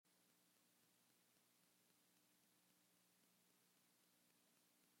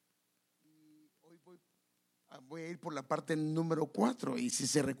Voy a ir por la parte número 4 y si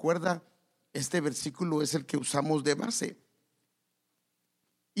se recuerda, este versículo es el que usamos de base.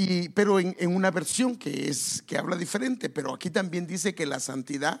 Pero en una versión que habla diferente, pero aquí también dice que la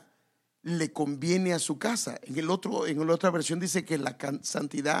santidad le conviene a su casa. En la otra versión dice que la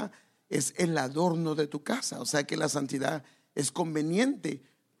santidad es el adorno de tu casa, o sea que la santidad es conveniente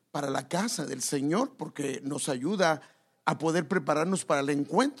para la casa del Señor porque nos ayuda a poder prepararnos para el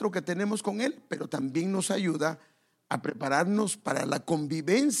encuentro que tenemos con Él, pero también nos ayuda a prepararnos para la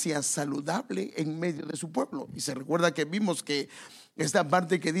convivencia saludable en medio de su pueblo. Y se recuerda que vimos que esta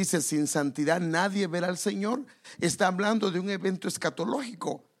parte que dice sin santidad nadie verá al Señor, está hablando de un evento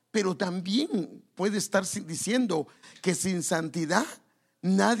escatológico, pero también puede estar diciendo que sin santidad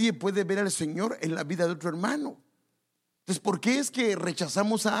nadie puede ver al Señor en la vida de otro hermano. Entonces, ¿por qué es que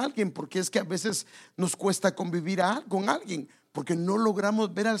rechazamos a alguien? ¿Por qué es que a veces nos cuesta convivir con alguien? Porque no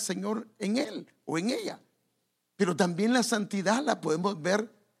logramos ver al Señor en él o en ella. Pero también la santidad la podemos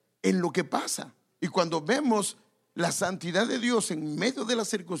ver en lo que pasa. Y cuando vemos la santidad de Dios en medio de las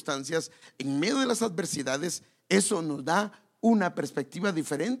circunstancias, en medio de las adversidades, eso nos da una perspectiva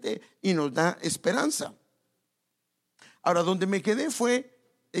diferente y nos da esperanza. Ahora, donde me quedé fue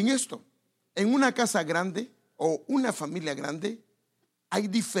en esto. En una casa grande o una familia grande hay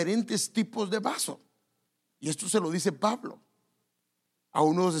diferentes tipos de vaso. Y esto se lo dice Pablo a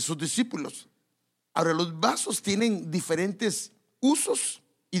uno de sus discípulos. Ahora, los vasos tienen diferentes usos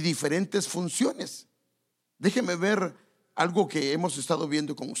y diferentes funciones. Déjeme ver algo que hemos estado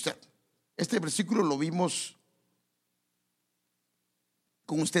viendo con usted. Este versículo lo vimos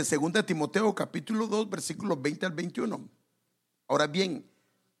con usted, 2 Timoteo capítulo 2, versículos 20 al 21. Ahora bien,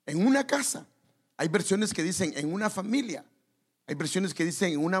 en una casa, hay versiones que dicen en una familia, hay versiones que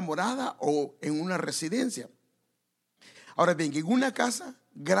dicen en una morada o en una residencia. Ahora bien, en una casa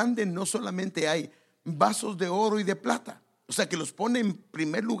grande no solamente hay vasos de oro y de plata, o sea que los pone en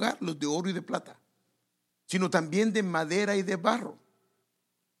primer lugar los de oro y de plata, sino también de madera y de barro.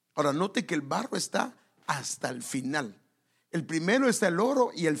 Ahora note que el barro está hasta el final. El primero está el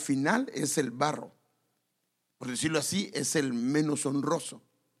oro y el final es el barro. Por decirlo así, es el menos honroso.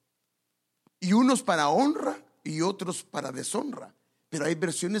 Y unos para honra y otros para deshonra. Pero hay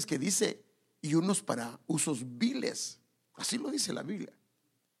versiones que dice y unos para usos viles. Así lo dice la Biblia.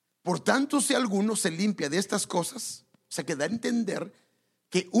 Por tanto, si alguno se limpia de estas cosas, se queda a entender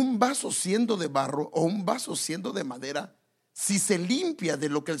que un vaso siendo de barro o un vaso siendo de madera, si se limpia de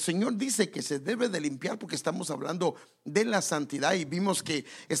lo que el Señor dice que se debe de limpiar, porque estamos hablando de la santidad y vimos que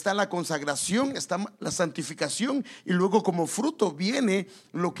está la consagración, está la santificación y luego como fruto viene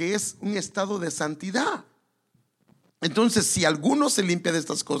lo que es un estado de santidad. Entonces, si alguno se limpia de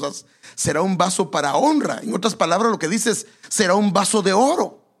estas cosas, será un vaso para honra. En otras palabras, lo que dice es, será un vaso de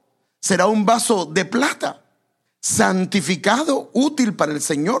oro, será un vaso de plata, santificado, útil para el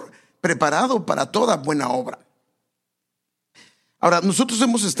Señor, preparado para toda buena obra. Ahora, nosotros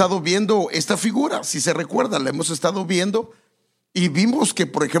hemos estado viendo esta figura, si se recuerda, la hemos estado viendo y vimos que,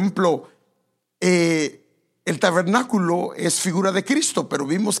 por ejemplo, el tabernáculo es figura de Cristo, pero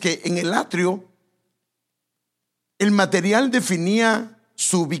vimos que en el atrio el material definía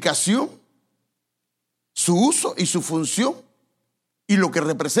su ubicación, su uso y su función y lo que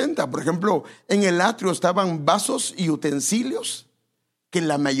representa. Por ejemplo, en el atrio estaban vasos y utensilios que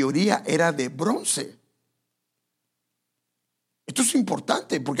la mayoría era de bronce. Esto es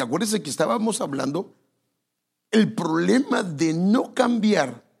importante porque acuérdense que estábamos hablando el problema de no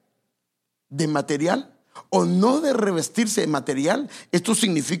cambiar de material o no de revestirse de material. Esto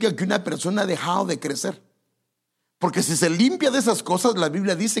significa que una persona ha dejado de crecer. Porque si se limpia de esas cosas, la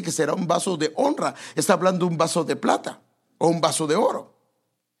Biblia dice que será un vaso de honra. Está hablando de un vaso de plata o un vaso de oro.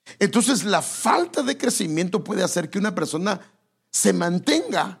 Entonces la falta de crecimiento puede hacer que una persona se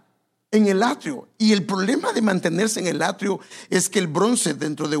mantenga en el atrio. Y el problema de mantenerse en el atrio es que el bronce,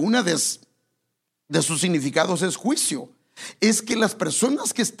 dentro de una de sus significados, es juicio. Es que las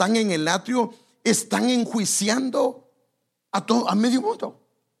personas que están en el atrio están enjuiciando a medio mundo.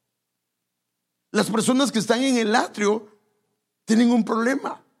 Las personas que están en el atrio tienen un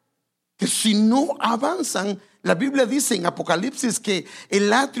problema, que si no avanzan, la Biblia dice en Apocalipsis que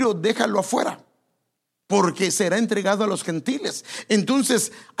el atrio déjalo afuera, porque será entregado a los gentiles.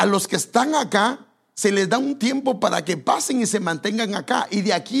 Entonces, a los que están acá se les da un tiempo para que pasen y se mantengan acá. Y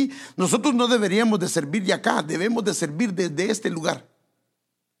de aquí, nosotros no deberíamos de servir de acá, debemos de servir desde este lugar,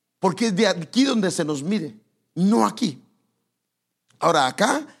 porque es de aquí donde se nos mide, no aquí. Ahora,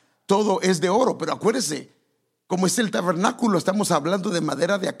 acá todo es de oro, pero acuérdese, como es el tabernáculo, estamos hablando de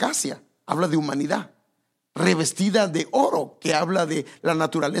madera de acacia, habla de humanidad, revestida de oro, que habla de la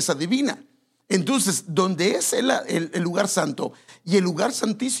naturaleza divina. Entonces, donde es el lugar santo y el lugar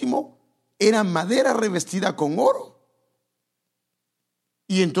santísimo era madera revestida con oro.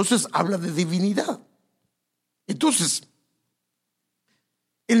 Y entonces habla de divinidad. Entonces,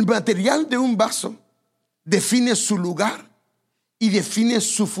 el material de un vaso define su lugar y define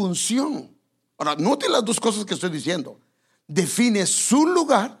su función. Ahora, note las dos cosas que estoy diciendo. Define su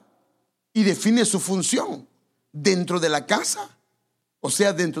lugar y define su función dentro de la casa, o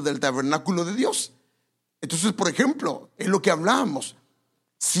sea, dentro del tabernáculo de Dios. Entonces, por ejemplo, es lo que hablábamos.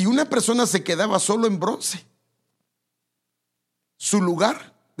 Si una persona se quedaba solo en bronce, su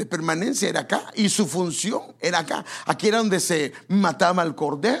lugar de permanencia era acá y su función era acá. Aquí era donde se mataba al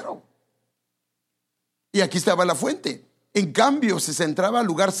cordero y aquí estaba la fuente. En cambio, si se entraba al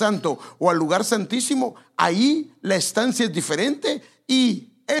lugar santo o al lugar santísimo, ahí la estancia es diferente y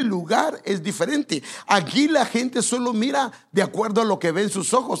el lugar es diferente. Aquí la gente solo mira de acuerdo a lo que ve en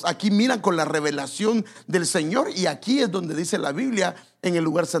sus ojos. Aquí mira con la revelación del Señor. Y aquí es donde dice la Biblia, en el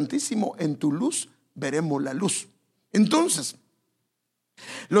lugar santísimo, en tu luz veremos la luz. Entonces,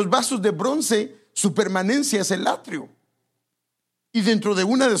 los vasos de bronce, su permanencia es el atrio. Y dentro de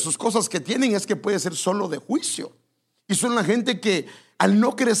una de sus cosas que tienen es que puede ser solo de juicio. Y son la gente que al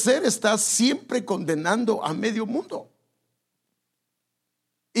no crecer está siempre condenando a medio mundo.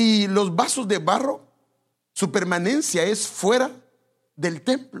 Y los vasos de barro, su permanencia es fuera del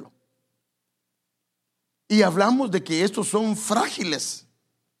templo. Y hablamos de que estos son frágiles.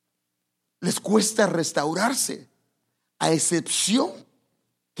 Les cuesta restaurarse, a excepción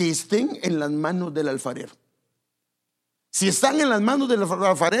que estén en las manos del alfarero. Si están en las manos del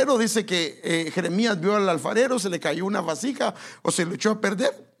alfarero, dice que Jeremías vio al alfarero, se le cayó una vasija o se le echó a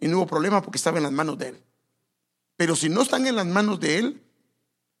perder y no hubo problema porque estaba en las manos de él. Pero si no están en las manos de él,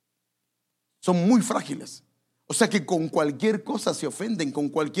 son muy frágiles. O sea que con cualquier cosa se ofenden, con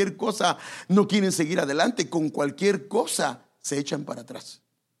cualquier cosa no quieren seguir adelante, con cualquier cosa se echan para atrás.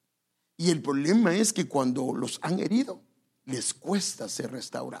 Y el problema es que cuando los han herido, les cuesta ser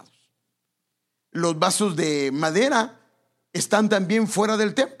restaurados. Los vasos de madera están también fuera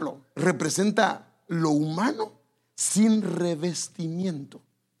del templo. Representa lo humano sin revestimiento.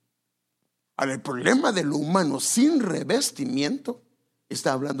 Ahora, el problema de lo humano sin revestimiento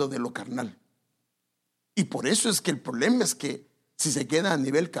está hablando de lo carnal. Y por eso es que el problema es que si se queda a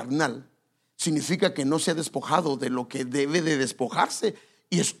nivel carnal, significa que no se ha despojado de lo que debe de despojarse.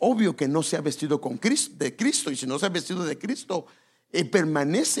 Y es obvio que no se ha vestido de Cristo. Y si no se ha vestido de Cristo,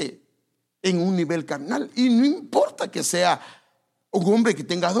 permanece en un nivel carnal. Y no importa que sea un hombre que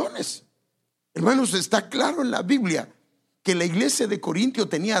tenga dones. Hermanos, está claro en la Biblia que la iglesia de Corintio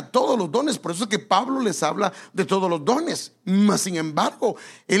tenía todos los dones. Por eso es que Pablo les habla de todos los dones. Mas sin embargo,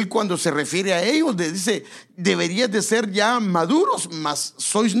 él cuando se refiere a ellos les dice: deberías de ser ya maduros, mas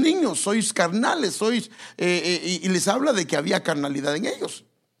sois niños, sois carnales, y les habla de que había carnalidad en ellos.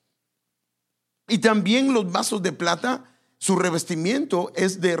 Y también los vasos de plata, su revestimiento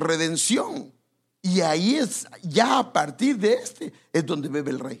es de redención. Y ahí es, ya a partir de es donde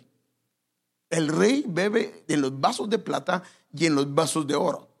bebe el rey. El rey bebe en los vasos de plata y en los vasos de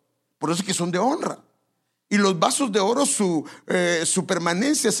oro. Por eso es que son de honra. Y los vasos de oro, su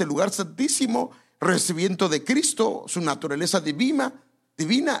permanencia es el lugar santísimo, recibimiento de Cristo, su naturaleza divina,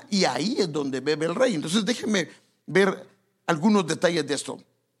 y ahí es donde bebe el rey. Entonces déjenme ver algunos detalles de esto.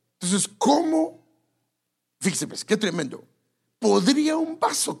 Entonces, ¿cómo? Fíjense, pues, qué tremendo. ¿Podría un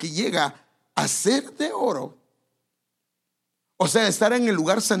vaso que llega a ser de oro, o sea, estar en el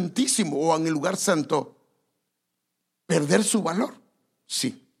lugar santísimo o en el lugar santo, perder su valor?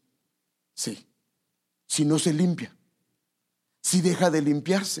 Sí, sí. Si no se limpia, si deja de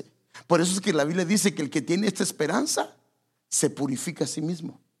limpiarse. Por eso es que la Biblia dice que el que tiene esta esperanza se purifica a sí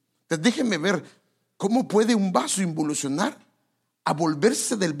mismo. Entonces déjenme ver cómo puede un vaso involucionar a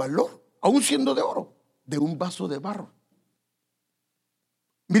volverse del valor, aún siendo de oro, de un vaso de barro.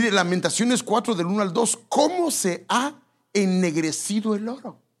 Mire, Lamentaciones 4 del 1 al 2, ¿cómo se ha ennegrecido el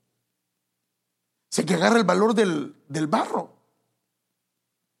oro? Se que agarra el valor del barro.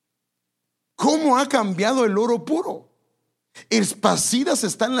 ¿Cómo ha cambiado el oro puro? Esparcidas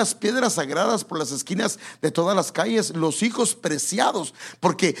están las piedras sagradas por las esquinas de todas las calles, los hijos preciados,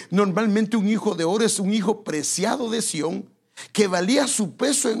 porque normalmente un hijo de oro es un hijo preciado de Sión, que valía su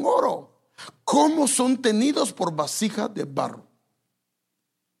peso en oro. ¿Cómo son tenidos por vasija de barro?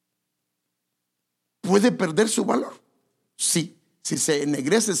 ¿Puede perder su valor? Sí, si se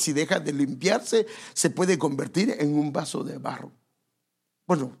ennegrece, si deja de limpiarse, se puede convertir en un vaso de barro.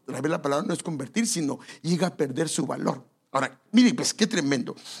 Bueno, la palabra no es convertir, sino llega a perder su valor. Ahora, mire, pues qué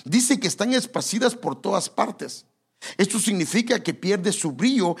tremendo. Dice que están esparcidas por todas partes. Esto significa que pierde su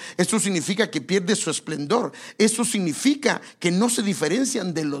brillo. Esto significa que pierde su esplendor. Esto significa que no se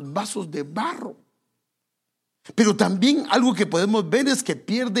diferencian de los vasos de barro. Pero también algo que podemos ver es que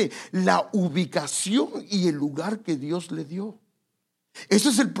pierde la ubicación y el lugar que Dios le dio. Eso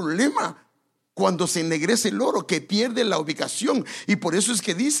es el problema cuando se ennegrece el oro, que pierde la ubicación. Y por eso es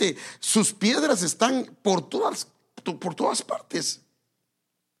que dice, sus piedras están por todas partes.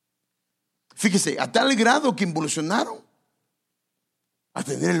 Fíjese, a tal grado que involucionaron a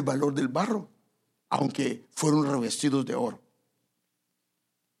tener el valor del barro, aunque fueron revestidos de oro.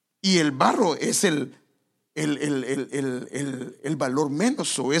 Y el barro es el valor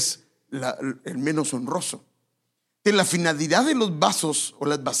menos, o es el menos honroso. Que la finalidad de los vasos o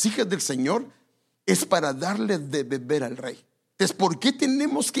las vasijas del Señor es para darle de beber al rey. Entonces, ¿por qué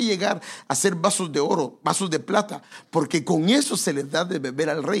tenemos que llegar a hacer vasos de oro, vasos de plata? Porque con eso se les da de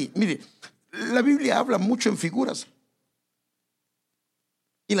beber al rey. Mire, la Biblia habla mucho en figuras,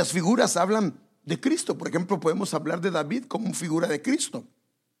 y las figuras hablan de Cristo. Por ejemplo, podemos hablar de David como figura de Cristo.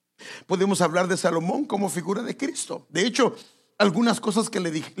 Podemos hablar de Salomón como figura de Cristo. De hecho, algunas cosas que le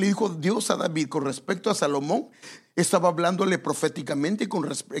dijo Dios a David con respecto a Salomón, estaba hablándole proféticamente con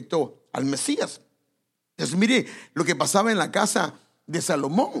respecto al Mesías. Entonces, mire lo que pasaba en la casa de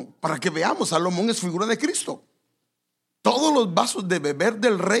Salomón, para que veamos, Salomón es figura de Cristo. Todos los vasos de beber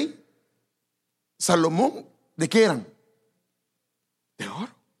del rey Salomón, ¿de qué eran? De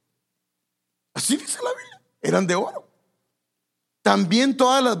oro. Así dice la Biblia, eran de oro. También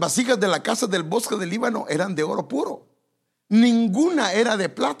todas las vasijas de la casa del bosque del Líbano eran de oro puro. Ninguna era de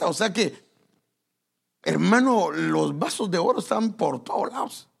plata. O sea que, hermano, los vasos de oro estaban por todos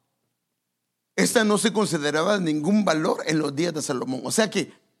lados. Esta no se consideraba ningún valor en los días de Salomón. O sea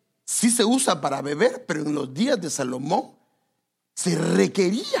que sí se usa para beber, pero en los días de Salomón se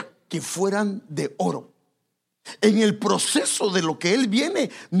requería que fueran de oro. En el proceso de lo que él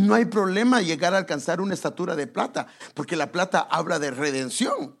viene, no hay problema llegar a alcanzar una estatura de plata, porque la plata habla de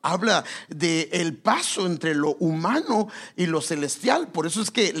redención, habla de el paso entre lo humano y lo celestial. Por eso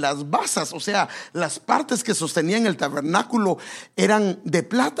es que las basas, o sea, las partes que sostenían el tabernáculo, eran de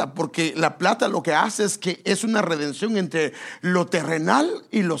plata, porque la plata lo que hace es que es una redención entre lo terrenal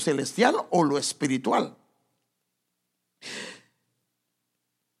y lo celestial o lo espiritual.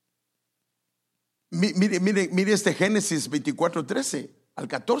 Mire este Génesis 24:13 al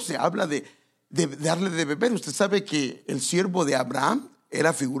 14, habla de darle de beber. Usted sabe que el siervo de Abraham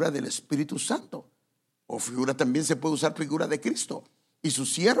era figura del Espíritu Santo, o figura, también se puede usar figura de Cristo, y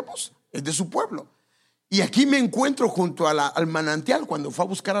sus siervos es de su pueblo. Y aquí me encuentro junto al manantial cuando fue a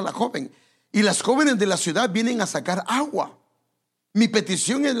buscar a la joven, y las jóvenes de la ciudad vienen a sacar agua. Mi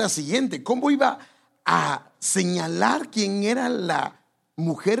petición es la siguiente: ¿cómo iba a señalar quién era la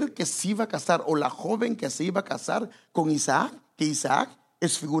mujer que se iba a casar, o la joven que se iba a casar con Isaac? Que Isaac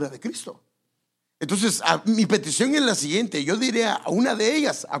es figura de Cristo. Entonces, mi petición es la siguiente: yo diré a una de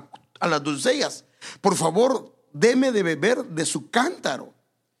ellas, a las doncellas, por favor, deme de beber de su cántaro.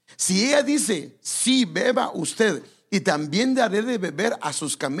 Si ella dice, sí, beba usted, y también daré de beber a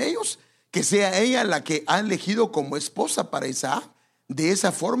sus camellos, que sea ella la que ha elegido como esposa para Isaac. De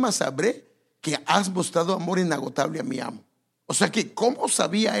esa forma sabré que has mostrado amor inagotable a mi amo. O sea que, ¿cómo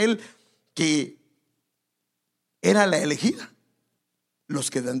sabía él que era la elegida?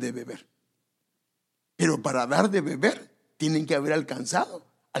 Los que dan de beber. Pero para dar de beber tienen que haber alcanzado,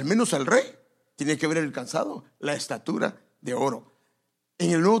 al menos al rey, tiene que haber alcanzado la estatura de oro.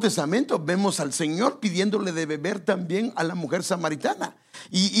 En el Nuevo Testamento vemos al Señor pidiéndole de beber también a la mujer samaritana.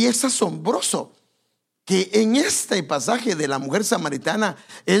 Y es asombroso que en este pasaje de la mujer samaritana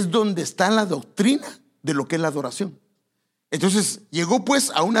es donde está la doctrina de lo que es la adoración. Entonces llegó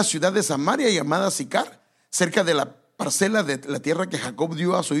pues a una ciudad de Samaria llamada Sicar, cerca de la parcela de la tierra que Jacob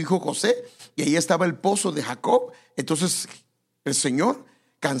dio a su hijo José, y ahí estaba el pozo de Jacob. Entonces el Señor,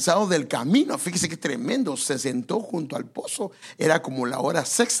 cansado del camino, fíjese qué tremendo, se sentó junto al pozo. Era como la hora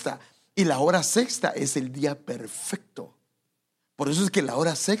sexta, y la hora sexta es el día perfecto. Por eso es que la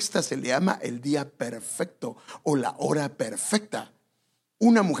hora sexta se le llama el día perfecto o la hora perfecta.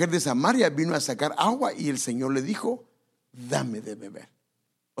 Una mujer de Samaria vino a sacar agua, y el Señor le dijo: dame de beber.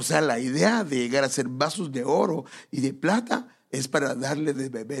 O sea, la idea de llegar a hacer vasos de oro y de plata es para darle de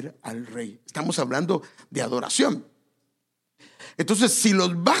beber al rey. Estamos hablando de adoración. Entonces, si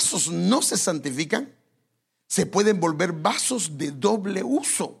los vasos no se santifican, se pueden volver vasos de doble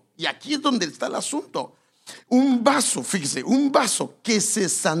uso. Y aquí es donde está el asunto. Un vaso, fíjese, un vaso que se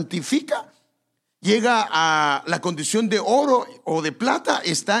santifica, llega a la condición de oro o de plata,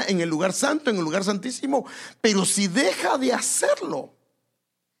 está en el lugar santo, en el lugar santísimo. Pero si deja de hacerlo,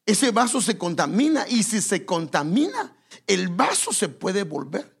 ese vaso se contamina, y si se contamina, el vaso se puede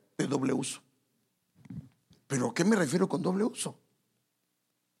volver de doble uso. ¿Pero a qué me refiero con doble uso?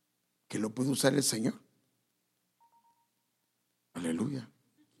 Que lo puede usar el Señor. Aleluya.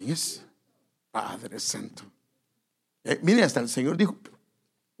 ¿Quién es? Padre Santo. Mire, hasta el Señor dijo,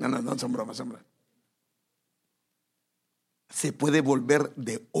 no, son bromas, son bromas. Se puede volver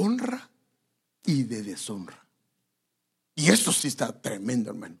de honra y de deshonra. Y esto sí está tremendo,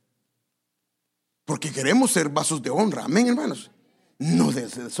 hermano. Porque queremos ser vasos de honra, amén, hermanos, no de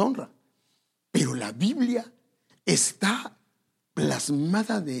deshonra. Pero la Biblia está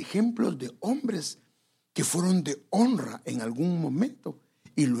plasmada de ejemplos de hombres que fueron de honra en algún momento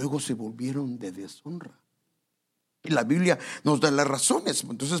y luego se volvieron de deshonra. Y la Biblia nos da las razones.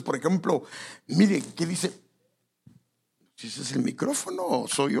 Entonces, por ejemplo, mire, ¿qué dice? Si ese es el micrófono o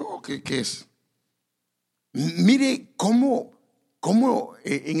soy yo, ¿qué es? Mire cómo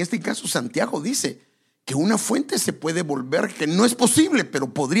en este caso Santiago dice que una fuente se puede volver, que no es posible,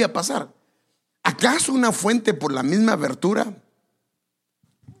 pero podría pasar. ¿Acaso una fuente por la misma abertura?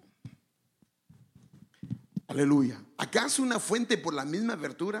 Aleluya. ¿Acaso una fuente por la misma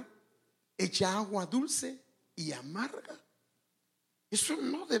abertura echa agua dulce y amarga? Eso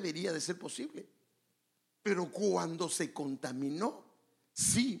no debería de ser posible. Pero cuando se contaminó,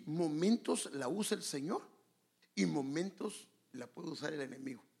 sí, momentos la usa el Señor y momentos la puede usar el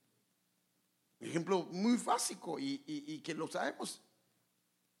enemigo. Un ejemplo muy básico y que lo sabemos.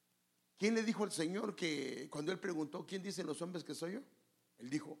 ¿Quién le dijo al Señor que cuando él preguntó quién dicen los hombres que soy yo? Él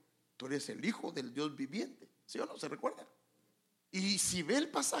dijo, tú eres el Hijo del Dios viviente. ¿Sí o no? ¿Se recuerda? Y si ve el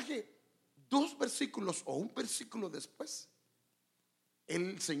pasaje, 2 versículos o un versículo después,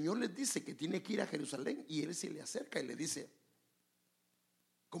 el Señor les dice que tiene que ir a Jerusalén, y él se le acerca y le dice,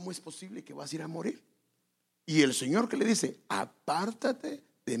 ¿cómo es posible que vas a ir a morir? Y el Señor, que le dice, apártate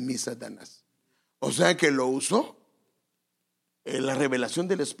de mí, Satanás. O sea que lo usó en la revelación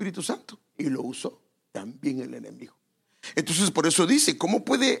del Espíritu Santo y lo usó también el enemigo. Entonces por eso dice, ¿cómo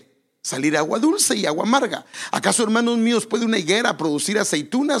puede salir agua dulce y agua amarga? ¿Acaso, hermanos míos, puede una higuera producir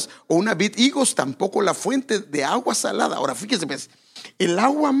aceitunas o una vid higos? Tampoco la fuente de agua salada. Ahora fíjese, pues, el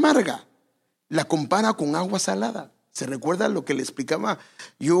agua amarga la compara con agua salada. ¿Se recuerda lo que le explicaba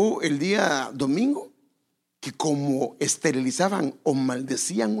yo el día domingo? Que como esterilizaban o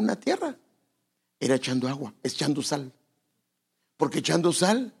maldecían una tierra, era echando agua, echando sal. Porque echando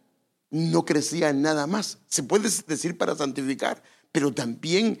sal no crecía nada más. Se puede decir para santificar, pero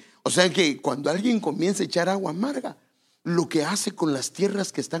también, o sea que cuando alguien comienza a echar agua amarga, lo que hace con las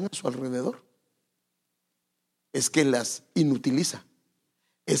tierras que están a su alrededor es que las inutiliza,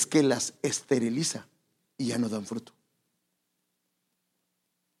 es que las esteriliza y ya no dan fruto.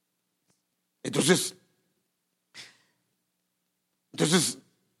 Entonces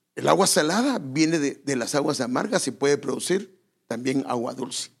el agua salada viene de las aguas amargas y puede producir también agua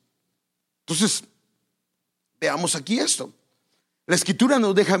dulce. Entonces, veamos aquí esto. La Escritura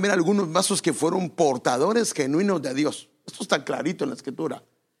nos deja ver algunos vasos que fueron portadores genuinos de Dios. Esto está clarito en la Escritura.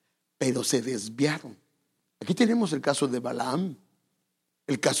 Pero se desviaron. Aquí tenemos el caso de Balaam,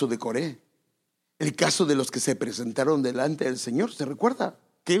 el caso de Coré, el caso de los que se presentaron delante del Señor. ¿Se recuerda?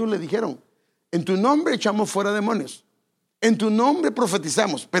 Que ellos le dijeron, en tu nombre echamos fuera demonios, en tu nombre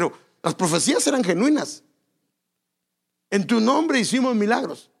profetizamos, pero las profecías eran genuinas. En tu nombre hicimos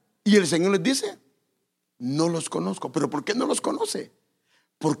milagros. Y el Señor les dice, no los conozco. ¿Pero por qué no los conoce?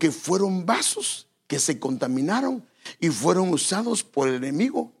 Porque fueron vasos que se contaminaron y fueron usados por el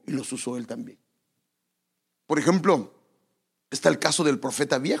enemigo, y los usó él también. Por ejemplo, está el caso del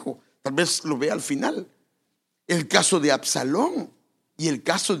profeta viejo. Tal vez lo vea al final. El caso de Absalón y el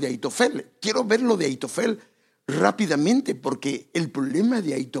caso de Ahitofel. Quiero ver lo de Ahitofel rápidamente, porque el problema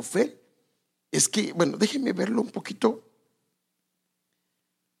de Ahitofel es que, bueno, déjenme verlo un poquito.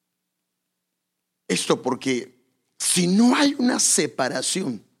 Esto, porque si no hay una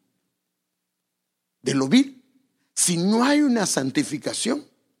separación de lo vil, si no hay una santificación,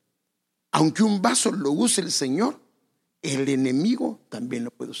 aunque un vaso lo use el Señor, el enemigo también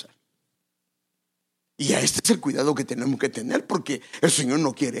lo puede usar. Y este es el cuidado que tenemos que tener, porque el Señor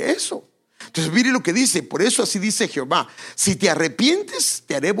no quiere eso. Entonces mire lo que dice. Por eso así dice Jehová: si te arrepientes,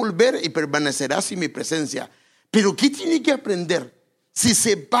 te haré volver y permanecerás en mi presencia. Pero ¿qué tiene que aprender? Si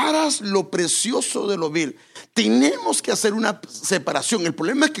separas lo precioso de lo vil, tenemos que hacer una separación. El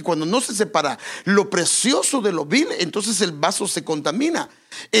problema es que cuando no se separa lo precioso de lo vil, entonces el vaso se contamina.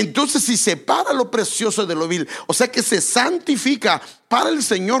 Entonces, si separa lo precioso de lo vil, o sea que se santifica para el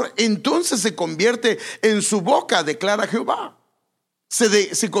Señor, entonces se convierte en su boca, declara Jehová.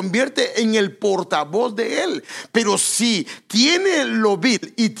 se convierte en el portavoz de él. Pero si tiene lo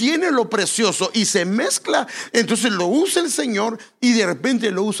vil y tiene lo precioso y se mezcla, entonces lo usa el Señor y de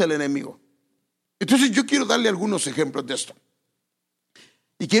repente lo usa el enemigo. Entonces yo quiero darle algunos ejemplos de esto.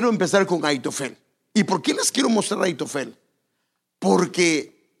 Y quiero empezar con Ahitofel. ¿Y por qué les quiero mostrar a Ahitofel?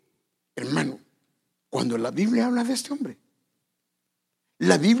 Porque, hermano, cuando la Biblia habla de este hombre,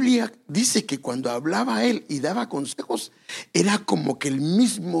 la Biblia dice que cuando hablaba a él y daba consejos, era como que el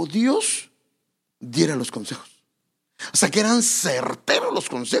mismo Dios diera los consejos. O sea, que eran certeros los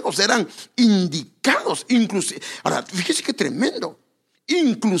consejos, eran indicados, inclusive. Ahora, fíjese qué tremendo.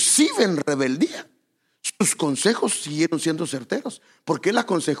 Inclusive en rebeldía, sus consejos siguieron siendo certeros, porque él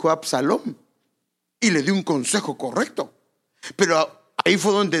aconsejó a Absalón y le dio un consejo correcto. Pero ahí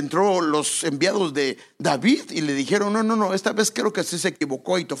fue donde entró los enviados de David y le dijeron: no, esta vez creo que sí se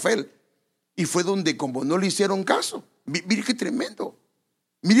equivocó Ahitofel. Y fue donde, como no le hicieron caso, mire qué tremendo.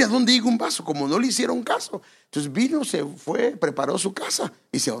 Mire a dónde llegó un vaso, como no le hicieron caso. Entonces vino, se fue, preparó su casa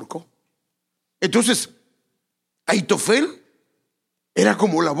y se ahorcó. Entonces, Ahitofel era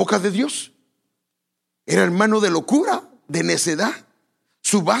como la boca de Dios. Era hermano de locura, de necedad.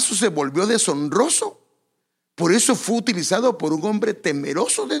 Su vaso se volvió deshonroso. Por eso fue utilizado por un hombre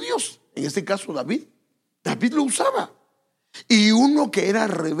temeroso de Dios. En este caso David. David lo usaba. Y uno que era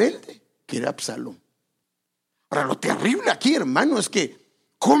rebelde, que era Absalón. Ahora, lo terrible aquí, hermano, es que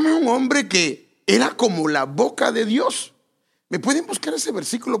como un hombre que era como la boca de Dios. ¿Me pueden buscar ese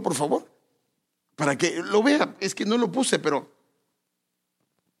versículo, por favor? Para que lo vea. Es que no lo puse, pero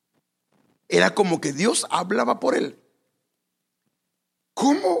era como que Dios hablaba por él.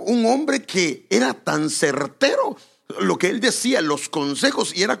 Como un hombre que era tan certero, lo que él decía, los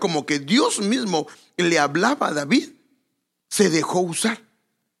consejos, y era como que Dios mismo le hablaba a David, se dejó usar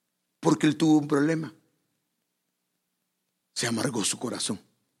porque él tuvo un problema. Se amargó su corazón.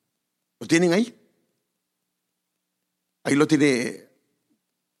 ¿Lo tienen ahí? Ahí lo tiene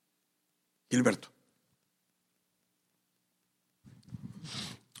Gilberto.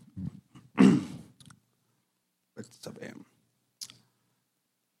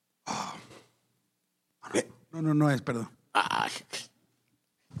 No es, perdón.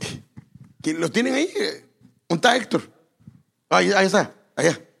 ¿Quién lo tienen ahí? ¿Dónde está Héctor? Ahí está,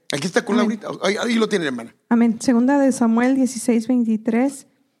 allá. Aquí está con Laurita. Ahí lo tienen, hermana. Amén. Segunda de Samuel 16:23.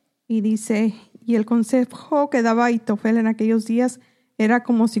 Y dice: y el consejo que daba Ahitofel en aquellos días era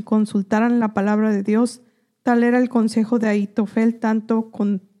como si consultaran la palabra de Dios. Tal era el consejo de Ahitofel tanto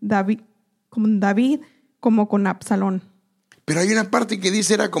con David como con Absalón. Pero hay una parte que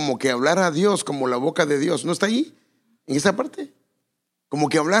dice era como que hablar a Dios, como la boca de Dios. ¿No está ahí? En esa parte. Como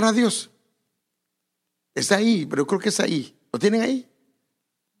que hablar a Dios. Está ahí, pero creo que es ahí. ¿Lo tienen ahí?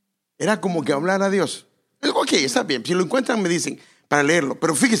 Era como que hablar a Dios. Ok, está bien. Si lo encuentran me dicen para leerlo.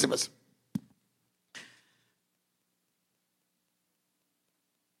 Pero fíjese más.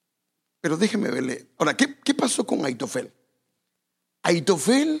 Pero déjeme verle. Ahora, ¿qué pasó con Ahitofel?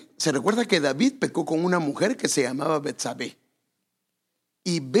 Ahitofel, se recuerda que David pecó con una mujer que se llamaba Betsabé.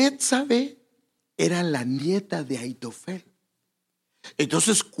 Y Betsabé era la nieta de Ahitofel.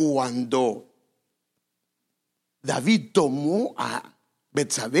 Entonces, cuando David tomó a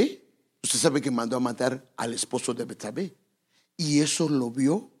Betsabé, usted sabe que mandó a matar al esposo de Betsabé. Y eso lo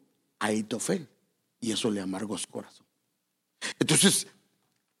vio Ahitofel. Y eso le amargó su corazón. Entonces,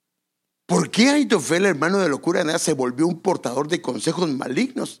 ¿por qué Ahitofel, hermano de locura, se volvió un portador de consejos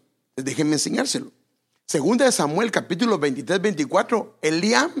malignos? Déjenme enseñárselo. Segunda de Samuel, capítulo 23-24.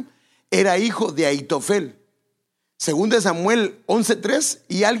 Eliam era hijo de Ahitofel. Segunda de Samuel 11:3.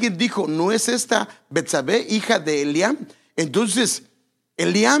 Y alguien dijo: ¿no es esta Betsabé hija de Eliam? Entonces,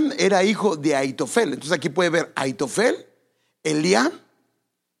 Eliam era hijo de Ahitofel. Entonces aquí puede ver Ahitofel, Eliam,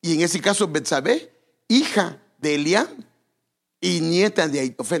 y en ese caso Betsabé, hija de Eliam y nieta de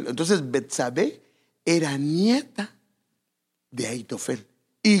Ahitofel. Entonces Betsabé era nieta de Ahitofel.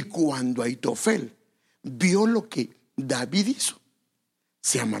 Y cuando Ahitofel vio lo que David hizo,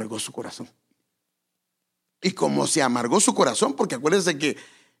 se amargó su corazón. Y como se amargó su corazón, porque acuérdense que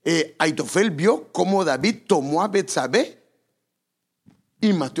Ahitofel vio cómo David tomó a Betsabé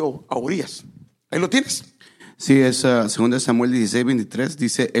y mató a Urías. ¿Ahí lo tienes? Sí, es 2 Samuel 16:23.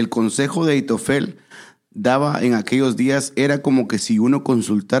 Dice: el consejo de Ahitofel daba en aquellos días era como que si uno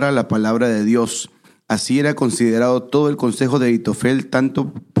consultara la palabra de Dios. Así era considerado todo el consejo de Ahitofel,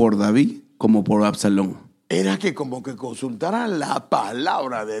 tanto por David como por Absalón. Era que como que consultara la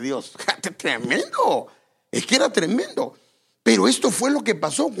palabra de Dios. Tremendo. Es que era tremendo. Pero esto fue lo que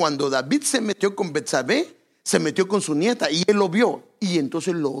pasó cuando David se metió con Betsabé, se metió con su nieta y él lo vio y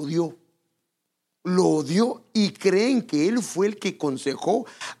entonces lo odió. lo odió y creen que él fue el que aconsejó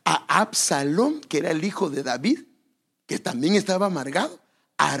a Absalón, que era el hijo de David, que también estaba amargado,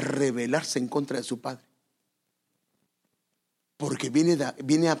 a rebelarse en contra de su padre. Porque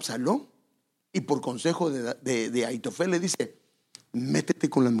viene Absalón y por consejo de Ahitofel le dice: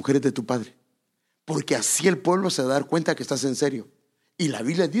 métete con las mujeres de tu padre, porque así el pueblo se va a dar cuenta que estás en serio. Y la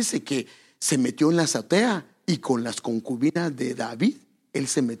Biblia dice que se metió en la azotea y con las concubinas de David él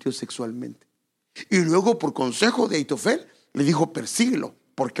se metió sexualmente. Y luego por consejo de Ahitofel le dijo: persíguelo,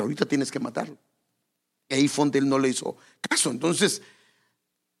 porque ahorita tienes que matarlo. Y ahí fue donde él no le hizo caso. Entonces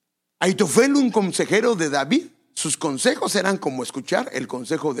Ahitofel, un consejero de David, sus consejos eran como escuchar el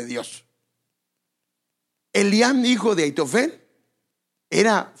consejo de Dios. Eliam, hijo de Ahitofel,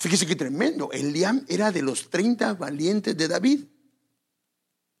 era, fíjese qué tremendo, Eliam era de los 30 valientes de David.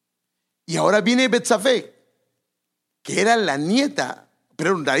 Y ahora viene Betsabé, que era la nieta,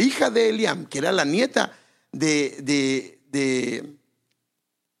 pero la hija de Eliam, que era la nieta de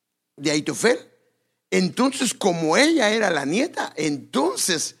Ahitofel. Entonces, como ella era la nieta,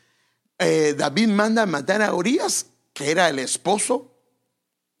 entonces David manda a matar a Urías, que era el esposo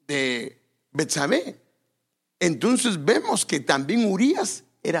de Betsabé. Entonces vemos que también Urías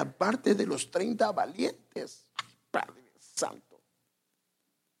era parte de los 30 valientes. Ay, Padre Santo.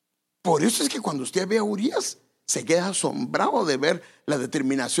 Por eso es que cuando usted ve a Urías, se queda asombrado de ver la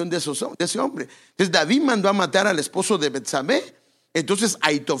determinación de ese hombre. Entonces David mandó a matar al esposo de Betsabé. Entonces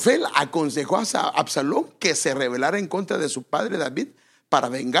Ahitofel aconsejó a Absalón que se rebelara en contra de su padre David para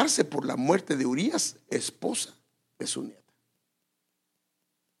vengarse por la muerte de Urías, esposa de su nieta.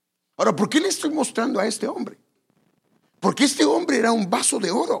 Ahora, ¿por qué le estoy mostrando a este hombre? Porque este hombre era un vaso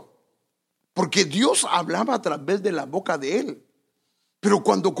de oro, porque Dios hablaba a través de la boca de él. Pero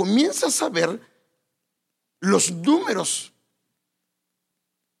cuando comienzas a ver los números,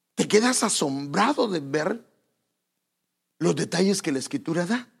 te quedas asombrado de ver los detalles que la Escritura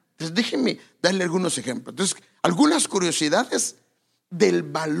da. Entonces déjenme darle algunos ejemplos. Entonces, algunas curiosidades del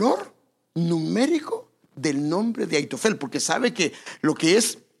valor numérico del nombre de Ahitofel, porque sabe que lo que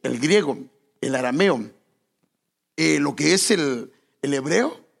es el griego, el arameo, lo que es el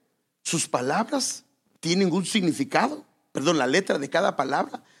hebreo, sus palabras tienen un significado. Perdón, la letra de cada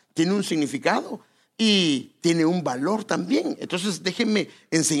palabra tiene un significado y tiene un valor también. Entonces déjenme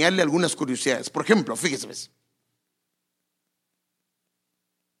enseñarle algunas curiosidades. Por ejemplo, fíjese, ¿ves?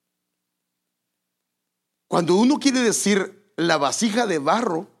 Cuando uno quiere decir la vasija de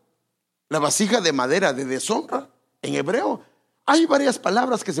barro, la vasija de madera de deshonra, en hebreo, hay varias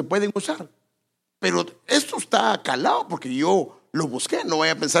palabras que se pueden usar. Pero esto está calado porque yo lo busqué. No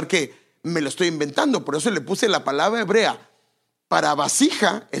vaya a pensar que me lo estoy inventando. Por eso le puse la palabra hebrea. Para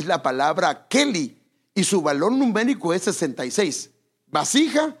vasija es la palabra keli y su valor numérico es 66.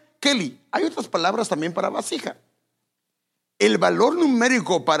 Vasija, keli. Hay otras palabras también para vasija. El valor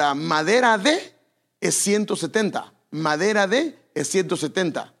numérico para madera de es 170. Madera de es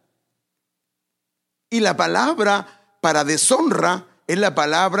 170. Y la palabra para deshonra es la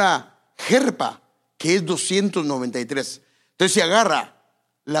palabra jerpa, que es 293. Entonces, si agarra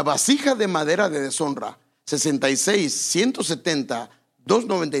la vasija de madera de deshonra, 66, 170,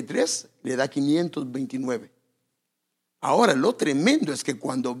 293, le da 529. Ahora, lo tremendo es que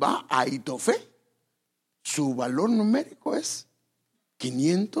cuando va a Ahitofel, su valor numérico es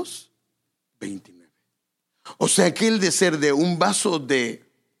 529. O sea que el de ser de un vaso de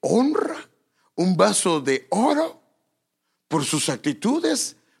honra, un vaso de oro, por sus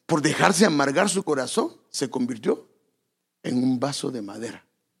actitudes, por dejarse amargar su corazón, se convirtió en un vaso de madera.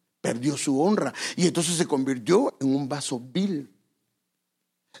 Perdió su honra y entonces se convirtió en un vaso vil,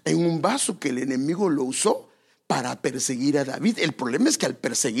 en un vaso que el enemigo lo usó para perseguir a David. El problema es que al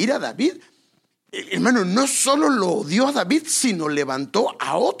perseguir a David, hermano, no solo lo odió a David, sino levantó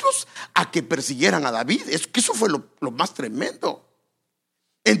a otros a que persiguieran a David. Eso fue lo más tremendo.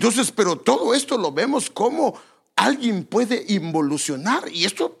 Entonces, pero todo esto lo vemos como alguien puede involucionar, y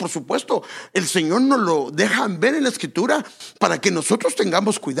esto, por supuesto, el Señor nos lo deja ver en la Escritura para que nosotros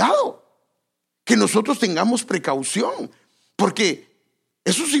tengamos cuidado, que nosotros tengamos precaución, porque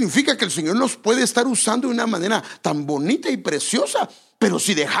eso significa que el Señor nos puede estar usando de una manera tan bonita y preciosa, pero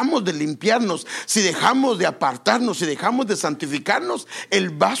si dejamos de limpiarnos, si dejamos de apartarnos, si dejamos de santificarnos, el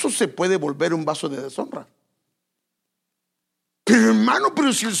vaso se puede volver un vaso de deshonra. Pero hermano,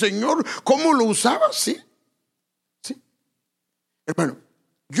 pero si el Señor, ¿cómo lo usaba? Sí. Hermano,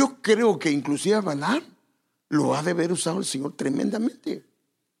 yo creo que inclusive a Balaam lo ha de haber usado el Señor tremendamente,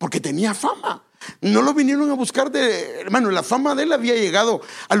 porque tenía fama. No lo vinieron a buscar hermano, la fama de él había llegado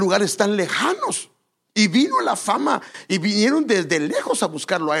a lugares tan lejanos, y vino la fama y vinieron desde lejos a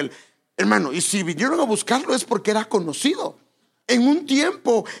buscarlo a él. hermano, y si vinieron a buscarlo es porque era conocido. En un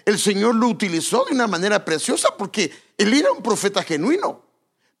tiempo el Señor lo utilizó de una manera preciosa porque él era un profeta genuino,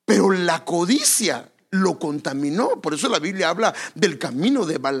 pero la codicia lo contaminó. Por eso la Biblia habla del camino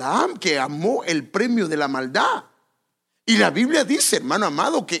de Balaam, que amó el premio de la maldad. Y la Biblia dice, hermano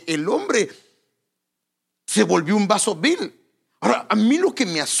amado, que el hombre se volvió un vaso vil. Ahora, a mí lo que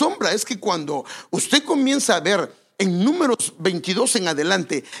me asombra es que cuando usted comienza a ver en Números 22 en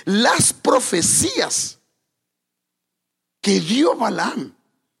adelante las profecías que dio Balaam,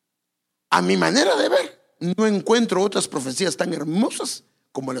 a mi manera de ver, no encuentro otras profecías tan hermosas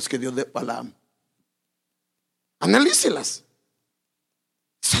como las que dio de Balaam. Analícelas.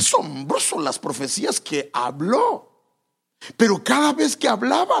 Es asombroso las profecías que habló. Pero cada vez que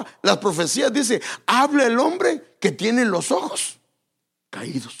hablaba, las profecías dice, habla el hombre que tiene los ojos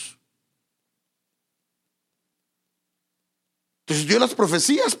caídos. Entonces dio las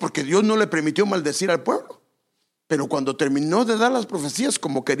profecías porque Dios no le permitió maldecir al pueblo. Pero cuando terminó de dar las profecías,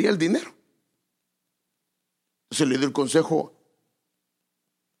 como quería el dinero, se le dio el consejo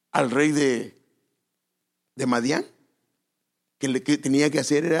al rey de Madián, que lo que tenía que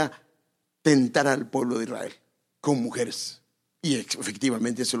hacer era tentar al pueblo de Israel con mujeres. Y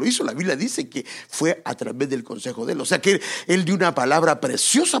efectivamente se lo hizo. La Biblia dice que fue a través del consejo de él. O sea que él dio una palabra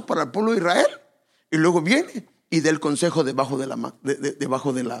preciosa para el pueblo de Israel, y luego viene y da el consejo debajo de la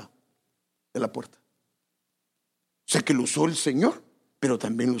puerta. O sea que lo usó el Señor, pero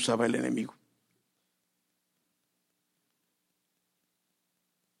también lo usaba el enemigo.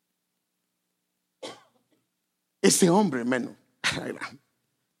 Ese hombre, hermano,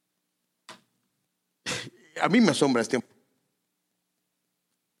 a mí me asombra este hombre.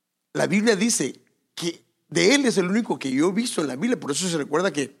 La Biblia dice que de él es el único que yo he visto en la Biblia. Por eso se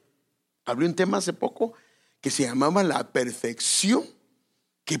recuerda que hablé un tema hace poco que se llamaba la perfección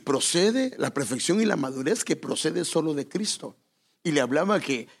que procede, la perfección y la madurez que procede solo de Cristo. Y le hablaba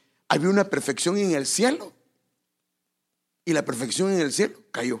que había una perfección en el cielo, y la perfección en el cielo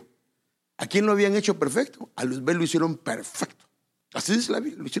cayó. ¿A quién lo habían hecho perfecto? A Luzbel lo hicieron perfecto. Así dice la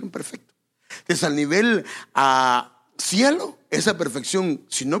Biblia, lo hicieron perfecto. Entonces al nivel a cielo, esa perfección,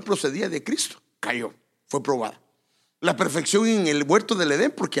 si no procedía de Cristo, cayó, fue probada. La perfección en el huerto del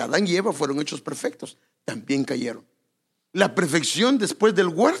Edén, porque Adán y Eva fueron hechos perfectos, también cayeron. La perfección después del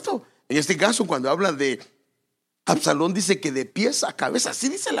huerto, en este caso cuando habla de Absalón, dice que de pies a cabeza, así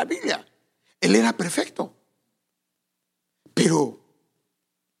dice la Biblia, él era perfecto. Pero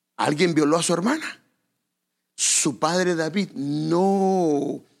alguien violó a su hermana. Su padre David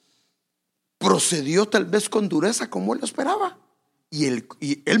no procedió tal vez con dureza como él lo esperaba, y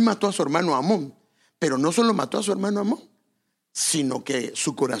él mató a su hermano Amón. Pero no solo mató a su hermano Amón, sino que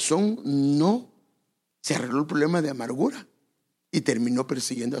su corazón no se arregló el problema de amargura y terminó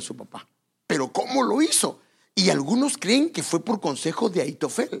persiguiendo a su papá. Pero ¿cómo lo hizo? Y algunos creen que fue por consejo de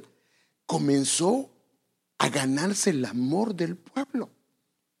Ahitofel. Comenzó a ganarse el amor del pueblo.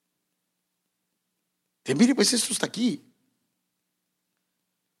 Mire, pues esto está aquí.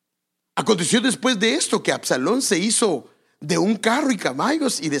 Aconteció después de esto que Absalón se hizo de un carro y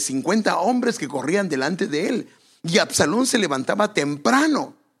caballos y de 50 hombres que corrían delante de él. Y Absalón se levantaba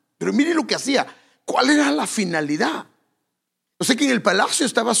temprano. Pero mire lo que hacía. ¿Cuál era la finalidad? O sea que en el palacio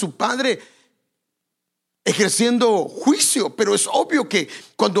estaba su padre ejerciendo juicio, pero es obvio que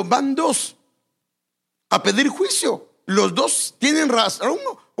cuando van dos a pedir juicio, los dos tienen razón,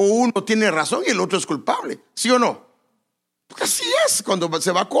 o uno tiene razón y el otro es culpable, ¿sí o no? Porque así es, cuando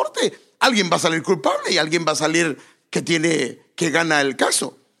se va a corte, alguien va a salir culpable y alguien va a salir que gana el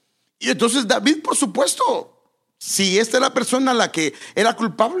caso. Y entonces David, por supuesto, si esta es la persona a la que era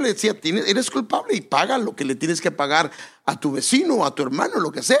culpable, decía, eres culpable y paga lo que le tienes que pagar a tu vecino, a tu hermano,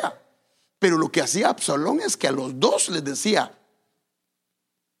 lo que sea. Pero lo que hacía Absalón es que a los dos les decía,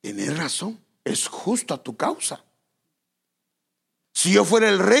 tienes razón, es justo a tu causa. Si yo fuera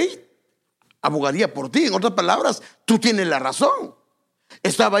el rey, abogaría por ti. En otras palabras, tú tienes la razón.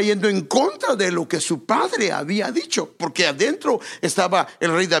 Estaba yendo en contra de lo que su padre había dicho, porque adentro estaba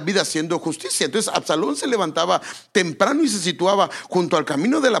el rey David haciendo justicia. Entonces Absalón se levantaba temprano y se situaba junto al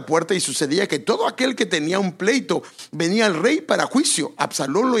camino de la puerta, y sucedía que todo aquel que tenía un pleito venía al rey para juicio.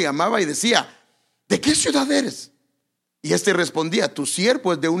 Absalón lo llamaba y decía, ¿de qué ciudad eres? Y este respondía, tu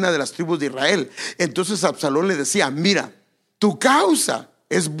siervo es de una de las tribus de Israel. Entonces Absalón le decía, mira, tu causa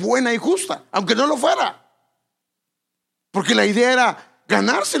es buena y justa, aunque no lo fuera, porque la idea era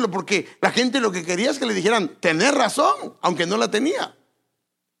ganárselo, porque la gente lo que quería es que le dijeran, tenés razón, aunque no la tenía.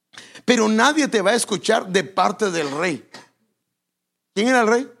 Pero nadie te va a escuchar de parte del rey. ¿Quién era el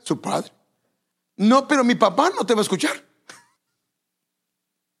rey? Su padre. No, pero mi papá no te va a escuchar.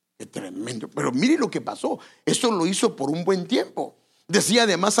 Qué tremendo. Pero mire lo que pasó. Esto lo hizo por un buen tiempo. Decía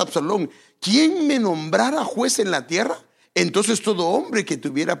además Absalón: ¿quién me nombrara juez en la tierra? Entonces todo hombre que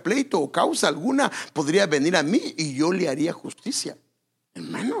tuviera pleito o causa alguna podría venir a mí y yo le haría justicia.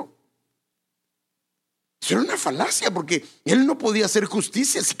 Hermano, eso era una falacia, porque él no podía hacer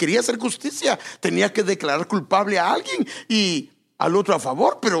justicia. Si quería hacer justicia, tenía que declarar culpable a alguien y al otro a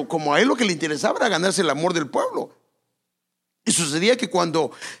favor. Pero como a él lo que le interesaba era ganarse el amor del pueblo. Y sucedía que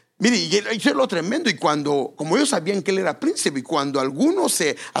cuando, mire, y eso es lo tremendo, y cuando, como ellos sabían que él era príncipe, y cuando alguno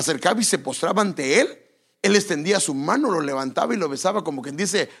se acercaba y se postraba ante él, él extendía su mano, lo levantaba y lo besaba, como quien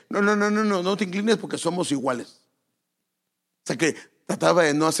dice: no te inclines porque somos iguales. O sea que trataba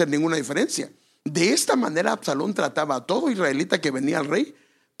de no hacer ninguna diferencia. De esta manera Absalón trataba a todo israelita que venía al rey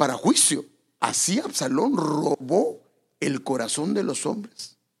para juicio. Así Absalón robó el corazón de los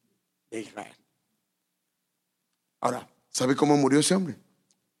hombres de Israel. Ahora, ¿sabe cómo murió ese hombre?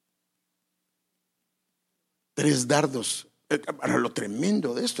 3 dardos. Ahora, lo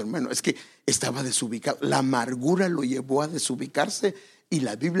tremendo de esto, hermano, es que estaba desubicado. La amargura lo llevó a desubicarse. Y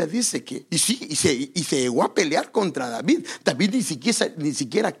la Biblia dice que, y se llegó a pelear contra David. David ni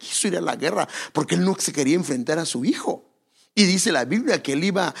siquiera quiso ir a la guerra, porque él no se quería enfrentar a su hijo. Y dice la Biblia que él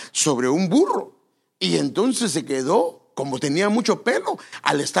iba sobre un burro. Y entonces se quedó, como tenía mucho pelo,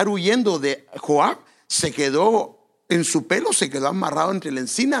 al estar huyendo de Joab, se quedó en su pelo, se quedó amarrado entre la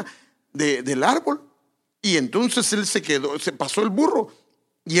encina del árbol. Y entonces él se pasó el burro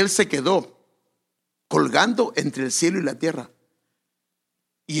y él se quedó colgando entre el cielo y la tierra.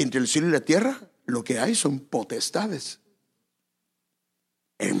 Y entre el cielo y la tierra lo que hay son potestades.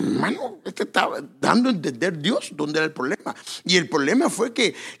 Hermano, estaba dando a entender Dios dónde era el problema. Y el problema fue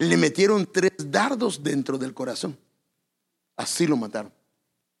que le metieron 3 dardos dentro del corazón. Así lo mataron.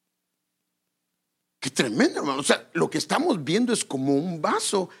 Qué tremendo, hermano. O sea, lo que estamos viendo es como un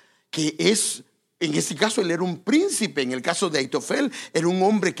vaso que es, en este caso él era un príncipe. En el caso de Aitofel era un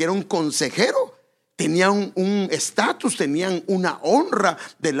hombre que era un consejero. Tenían un estatus, tenían una honra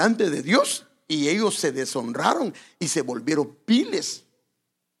delante de Dios, y ellos se deshonraron y se volvieron viles.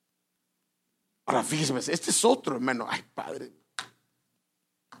 Ahora fíjense, este es otro, hermano. Ay, Padre,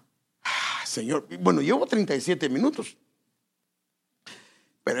 Señor. Bueno, llevo 37 minutos,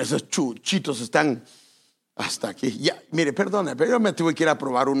 pero esos chuchitos están hasta aquí. Ya, mire, perdone, pero yo me tuve que ir a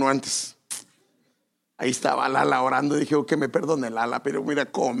probar uno antes. Ahí estaba Lala orando y dije: que me perdone Lala, pero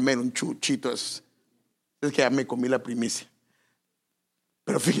mira, comer un chuchito es que ya me comí la primicia.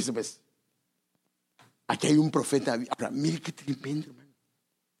 Pero fíjese, pues, aquí hay un profeta. Ahora, mire qué tremendo, hermano.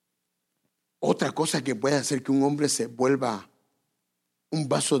 Otra cosa que puede hacer que un hombre se vuelva un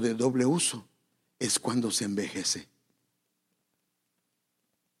vaso de doble uso es cuando se envejece.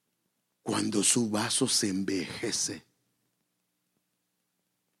 Cuando su vaso se envejece.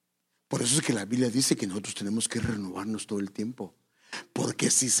 Por eso es que la Biblia dice que nosotros tenemos que renovarnos todo el tiempo, porque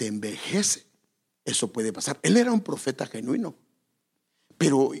si se envejece, eso puede pasar. Él era un profeta genuino,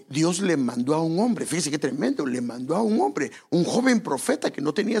 pero Dios le mandó a un hombre. Fíjese qué tremendo. Le mandó a un hombre, un joven profeta que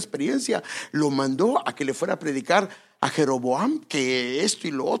no tenía experiencia. Lo mandó a que le fuera a predicar a Jeroboam que esto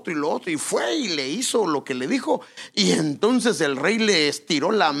y lo otro y lo otro. Y fue y le hizo lo que le dijo. Y entonces el rey le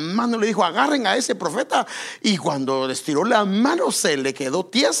estiró la mano, le dijo: agarren a ese profeta. Y cuando le estiró la mano se le quedó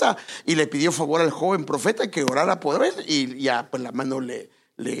tiesa, y le pidió favor al joven profeta que orara por él. Y ya pues la mano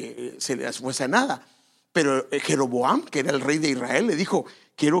se le fue sanada. Pero Jeroboam, que era el rey de Israel, le dijo: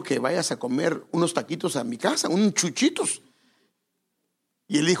 quiero que vayas a comer unos taquitos a mi casa, unos chuchitos.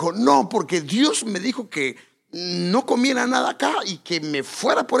 Y él dijo: no, porque Dios me dijo que no comiera nada acá y que me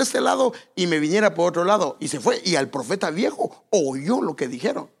fuera por este lado y me viniera por otro lado. Y se fue, y al profeta viejo oyó lo que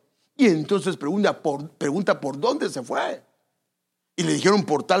dijeron. Y entonces pregunta por dónde se fue. Y le dijeron: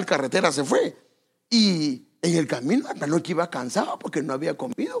 por tal carretera se fue. Y en el camino, la noche iba cansado porque no había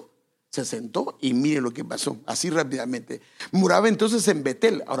comido. Se sentó y mire lo que pasó, así rápidamente. Moraba entonces en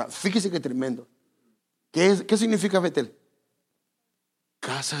Betel. Ahora, fíjese qué tremendo. ¿Qué significa Betel?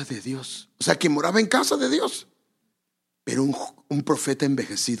 Casa de Dios. O sea, que moraba en casa de Dios. Pero un profeta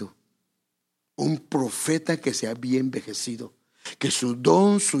envejecido. Un profeta que se había envejecido. Que su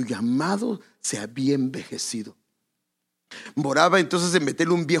don, su llamado se había envejecido. Moraba entonces en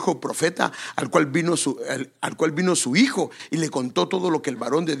Betel un viejo profeta al cual vino su hijo y le contó todo lo que el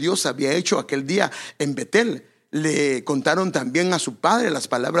varón de Dios había hecho aquel día en Betel. Le contaron también a su padre las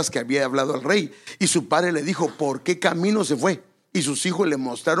palabras que había hablado al rey, y su padre le dijo: ¿por qué camino se fue? Y sus hijos le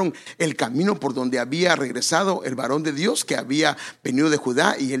mostraron el camino por donde había regresado el varón de Dios que había venido de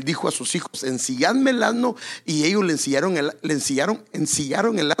Judá. Y él dijo a sus hijos: ensilladme el asno. Y ellos le ensillaron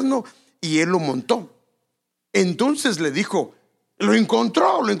el asno y él lo montó. Entonces le dijo Lo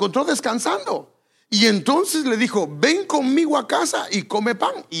encontró descansando. Y entonces le dijo: ven conmigo a casa y come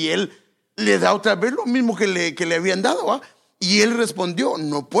pan. Y él le da otra vez lo mismo que le habían dado, ¿va? Y él respondió: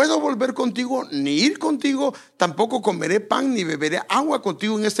 no puedo volver contigo, ni ir contigo, tampoco comeré pan ni beberé agua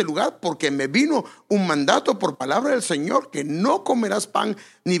contigo en este lugar, porque me vino un mandato por palabra del Señor, que no comerás pan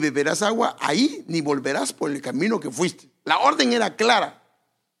ni beberás agua ahí, ni volverás por el camino que fuiste. La orden era clara.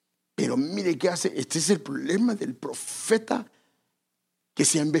 Pero mire qué hace. Este es el problema del profeta que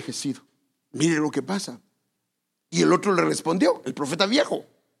se ha envejecido. Mire lo que pasa. Y el otro le respondió, el profeta viejo: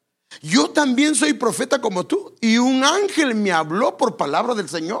 yo también soy profeta como tú, y un ángel me habló por palabra del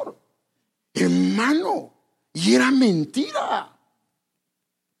Señor. Hermano, y era mentira.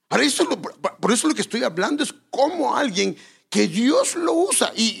 Ahora, por eso lo que estoy hablando es como alguien que Dios lo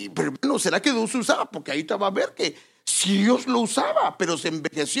usa. Pero bueno, ¿será que Dios usaba? Porque ahí te va a ver que si Dios lo usaba, pero se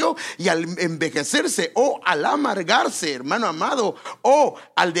envejeció, y al envejecerse o al amargarse, hermano amado, o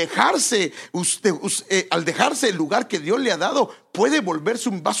al dejarse el lugar que Dios le ha dado, puede volverse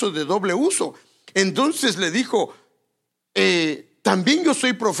un vaso de doble uso. Entonces le dijo: también yo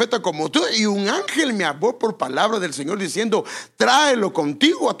soy profeta como tú, y un ángel me habló por palabra del Señor diciendo: tráelo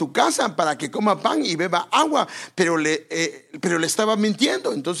contigo a tu casa para que coma pan y beba agua. Pero le estaba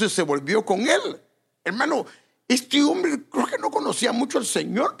mintiendo. Entonces se volvió con él. Hermano, este hombre creo que no conocía mucho al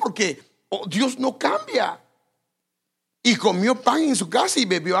Señor, porque Dios no cambia. Y comió pan en su casa y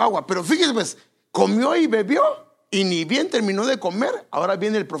bebió agua. Pero fíjese, pues, comió y bebió, y ni bien terminó de comer, ahora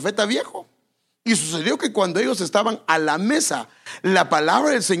viene el profeta viejo. Y sucedió que cuando ellos estaban a la mesa, la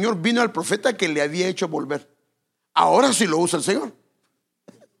palabra del Señor vino al profeta que le había hecho volver. Ahora sí lo usa el Señor.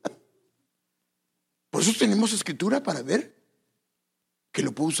 Por eso tenemos escritura para ver que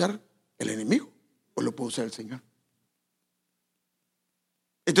lo puede usar el enemigo o lo puede usar el Señor.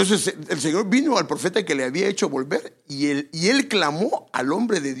 Entonces el Señor vino al profeta que le había hecho volver, y él clamó al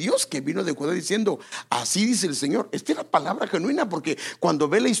hombre de Dios que vino de Judá diciendo: así dice el Señor. Esta es la palabra genuina, porque cuando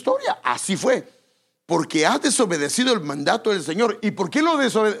ve la historia, así fue. Porque has desobedecido el mandato del Señor. ¿Y por qué lo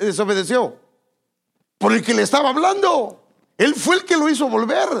desobedeció? Por el que le estaba hablando. Él fue el que lo hizo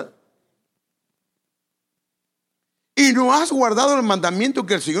volver. Y no has guardado el mandamiento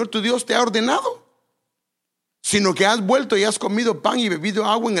que el Señor tu Dios te ha ordenado, sino que has vuelto y has comido pan y bebido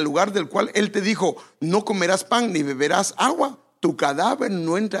agua en el lugar del cual Él te dijo: no comerás pan ni beberás agua. Tu cadáver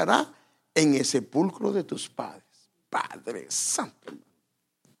no entrará en el sepulcro de tus padres. Padre Santo.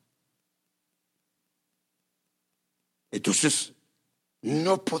 Entonces,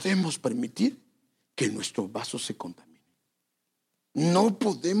 no podemos permitir que nuestros vasos se contaminen. No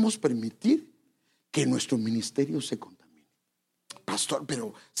podemos permitir que nuestro ministerio se contamine. Pastor,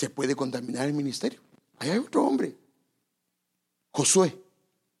 pero ¿se puede contaminar el ministerio? Ahí hay otro hombre, Josué.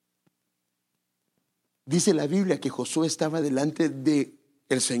 Dice la Biblia que Josué estaba delante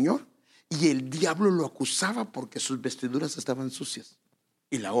del Señor, y el diablo lo acusaba porque sus vestiduras estaban sucias.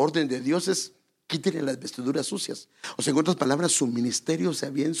 Y la orden de Dios es: quítele las vestiduras sucias. O sea, en otras palabras, su ministerio se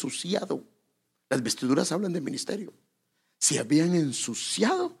había ensuciado. Las vestiduras hablan de ministerio. Se habían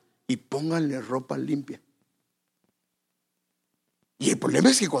ensuciado, y pónganle ropa limpia. Y el problema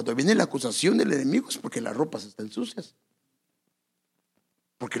es que cuando viene la acusación del enemigo es porque las ropas están sucias.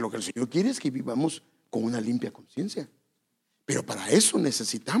 Porque lo que el Señor quiere es que vivamos con una limpia conciencia. Pero para eso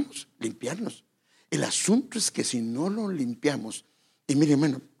necesitamos limpiarnos. El asunto es que si no lo limpiamos, y mire,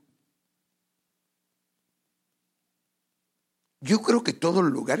 hermano, yo creo que todos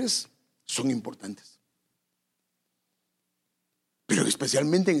los lugares son importantes, pero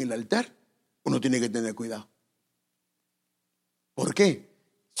especialmente en el altar uno tiene que tener cuidado. ¿Por qué?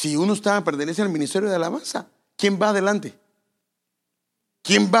 Si uno pertenece al ministerio de alabanza, ¿quién va adelante?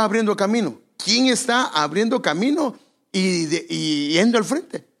 ¿Quién va abriendo camino? ¿Quién está abriendo camino y yendo al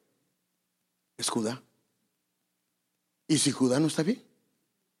frente? Es Judá. ¿Y si Judá no está bien?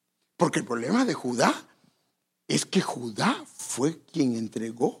 Porque el problema de Judá es que Judá fue quien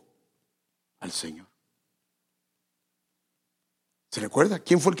entregó al Señor. ¿Se recuerda?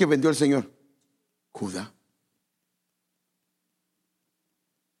 ¿Quién fue el que vendió al Señor? Judá.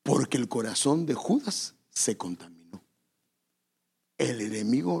 Porque el corazón de Judas se contaminó. El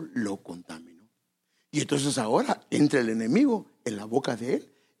enemigo lo contaminó. Y entonces ahora entra el enemigo en la boca de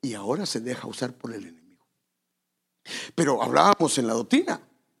él, y ahora se deja usar por el enemigo. Pero hablábamos en la doctrina,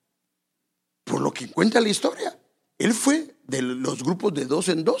 por lo que cuenta la historia, él fue de los grupos de 2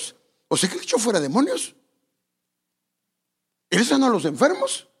 en 2. O sea que echó fuera demonios. Él sanó a los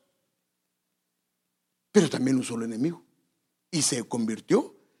enfermos, pero también usó el enemigo y se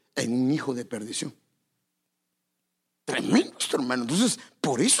convirtió en un hijo de perdición. Tremendo esto, hermano. Entonces,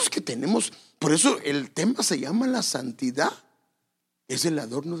 por eso es que por eso el tema se llama la santidad. Es el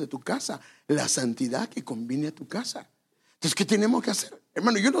adorno de tu casa, la santidad que conviene a tu casa. Entonces, ¿qué tenemos que hacer?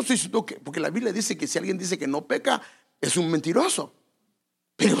 Hermano, yo no estoy diciendo que, porque la Biblia dice que si alguien dice que no peca, es un mentiroso.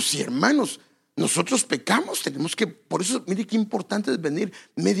 Pero si, hermanos, nosotros pecamos, tenemos que, por eso, mire qué importante es venir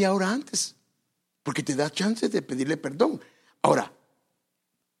media hora antes, porque te da chance de pedirle perdón. Ahora,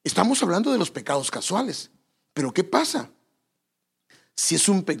 estamos hablando de los pecados casuales, pero ¿qué pasa si es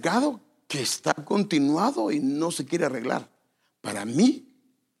un pecado que está continuado y no se quiere arreglar? Para mí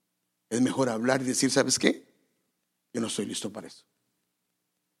es mejor hablar y decir, ¿sabes qué? Yo no estoy listo para eso.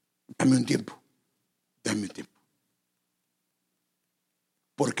 Dame un tiempo. Dame un tiempo.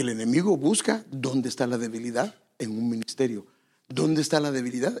 Porque el enemigo busca dónde está la debilidad en un ministerio. ¿Dónde está la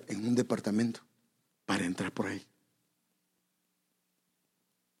debilidad? En un departamento. Para entrar por ahí.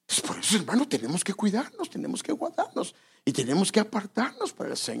 Entonces, por eso, hermano, tenemos que cuidarnos, tenemos que guardarnos y tenemos que apartarnos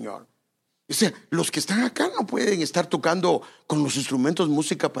para el Señor. O sea, los que están acá no pueden estar tocando con los instrumentos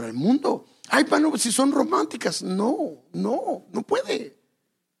música para el mundo. Ay, hermano, si son románticas. No puede.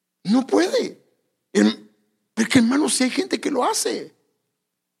 No puede. Porque, hermano, si hay gente que lo hace.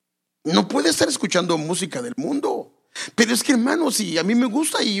 No puede estar escuchando música del mundo. Pero es que, hermano, si a mí me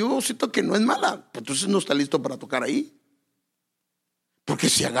gusta y yo siento que no es mala, pues entonces no está listo para tocar ahí. Porque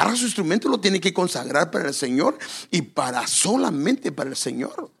si agarra su instrumento lo tiene que consagrar para el Señor y solamente para el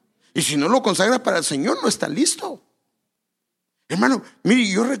Señor. Y si no lo consagra para el Señor, no está listo. Hermano, mire,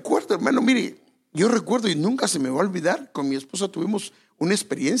 yo recuerdo y nunca se me va a olvidar. Con mi esposa tuvimos una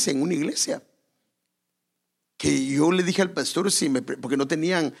experiencia en una iglesia. Que yo le dije al pastor porque no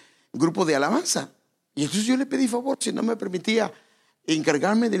tenían grupo de alabanza. Y entonces yo le pedí favor si no me permitía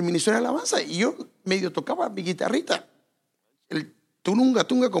encargarme del ministerio de alabanza. Y yo medio tocaba mi guitarrita. El tunga,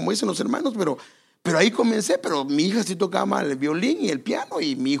 como dicen los hermanos, pero ahí comencé. Pero mi hija sí tocaba el violín y el piano,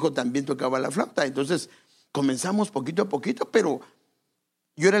 y mi hijo también tocaba la flauta. Entonces comenzamos poquito a poquito, pero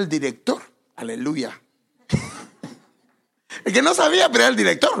yo era el director. Aleluya. El que no sabía, pero era el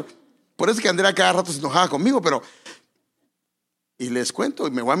director. Por eso es que Andrea cada rato se enojaba conmigo, pero... Y les cuento,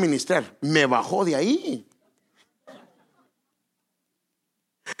 y me voy a ministrar. Me bajó de ahí.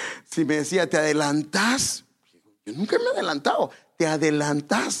 Si me decía, te adelantás. Yo nunca me he adelantado. Te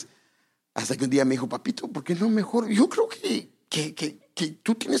adelantás. Hasta que un día me dijo, papito, ¿por qué no mejor? Yo creo que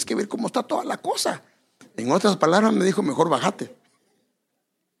tú tienes que ver cómo está toda la cosa. En otras palabras me dijo, mejor bájate.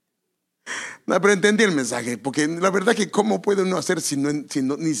 No, pero entendí el mensaje, porque la verdad que cómo puede uno hacer si no,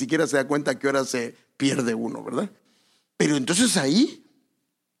 ni siquiera se da cuenta que ahora se pierde uno, ¿verdad? Pero entonces ahí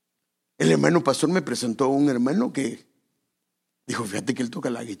el hermano pastor me presentó a un hermano que dijo, fíjate que él toca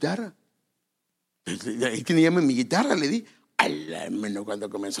la guitarra. Ahí tenía mi guitarra, le di. Al hermano,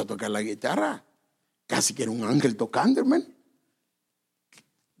 cuando comenzó a tocar la guitarra, casi que era un ángel tocando, hermano.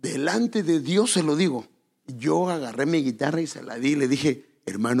 Delante de Dios se lo digo. Yo agarré mi guitarra y se la di y le dije,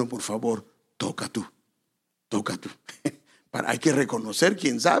 hermano, por favor, toca tú. Hay que reconocer,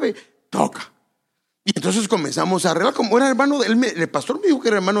 quién sabe, toca. Y entonces comenzamos a arreglar, como era hermano, el pastor me dijo que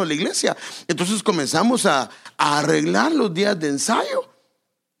era hermano de la iglesia. Entonces comenzamos a arreglar los días de ensayo.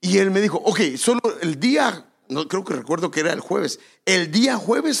 Y él me dijo, ok, solo el día, no creo que recuerdo que era el jueves. El día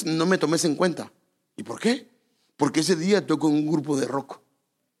jueves no me tomes en cuenta. ¿Y por qué? Porque ese día toco en un grupo de rock.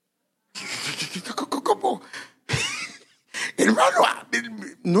 ¿Cómo? Hermano,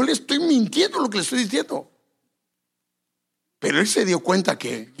 no le estoy mintiendo lo que le estoy diciendo. Pero él se dio cuenta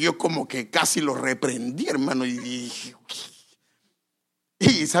que yo como que casi lo reprendí, hermano. Y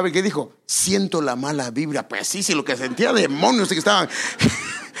 ¿sabe qué dijo? Siento la mala vibra. Pues sí, lo que sentía, demonios que estaban.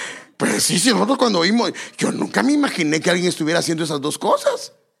 Pues sí, nosotros cuando oímos, yo nunca me imaginé que alguien estuviera haciendo esas dos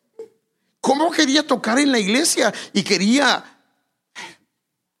cosas. ¿Cómo quería tocar en la iglesia? Y quería...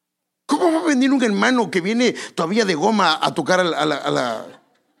 ¿Cómo va a venir un hermano que viene todavía de goma a tocar a la...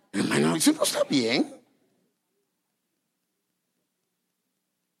 Hermano, eso no está bien.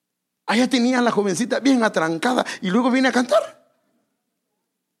 Allá tenía a la jovencita bien atrancada y luego viene a cantar.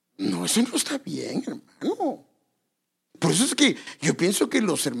 No, eso no está bien, hermano. Por eso es que yo pienso que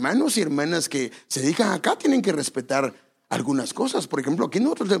los hermanos y hermanas que se dedican acá tienen que respetar algunas cosas. Por ejemplo, aquí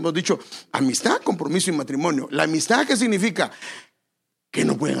nosotros hemos dicho amistad, compromiso y matrimonio. ¿La amistad qué significa? Que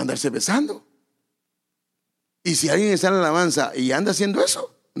no pueden andarse besando. Y si alguien está en la alabanza y anda haciendo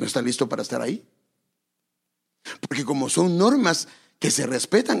eso, no está listo para estar ahí. Porque como son normas que se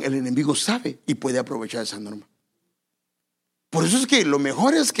respetan, el enemigo sabe y puede aprovechar esa norma. Por eso es que lo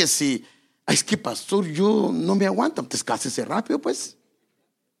mejor es que si, es que pastor, yo no me aguanto, pues cásese rápido, pues.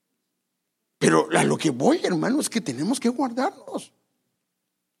 Pero a lo que voy, hermano, es que tenemos que guardarnos.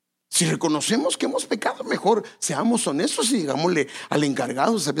 Si reconocemos que hemos pecado, mejor seamos honestos y digámosle al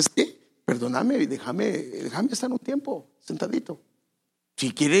encargado, ¿sabes qué? Perdóname y déjame estar un tiempo sentadito.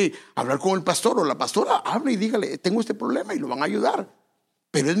 Si quiere hablar con el pastor o la pastora, hable y dígale, tengo este problema, y lo van a ayudar.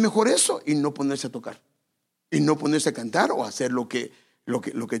 Pero es mejor eso y no ponerse a tocar, y no ponerse a cantar o hacer lo que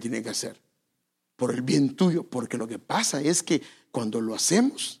tiene que hacer por el bien tuyo. Porque lo que pasa es que cuando lo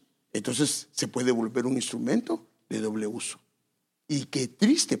hacemos, entonces se puede volver un instrumento de doble uso. Y qué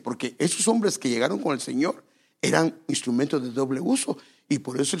triste, porque esos hombres que llegaron con el Señor eran instrumentos de doble uso. Y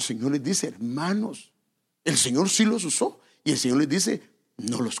por eso el Señor les dice, hermanos, el Señor sí los usó. Y el Señor les dice,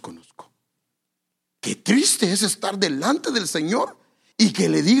 no los conozco. Qué triste es estar delante del Señor y que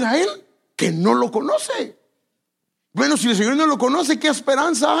le diga a Él que no lo conoce. Bueno, si el Señor no lo conoce, ¿qué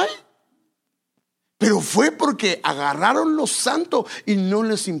esperanza hay? Pero fue porque agarraron lo santo y no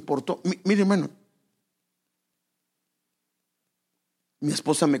les importó. Mire, hermano, mi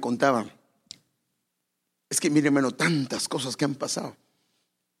esposa me contaba, es que mire, hermano, tantas cosas que han pasado.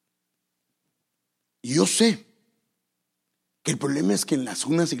 Y yo sé que el problema es que en las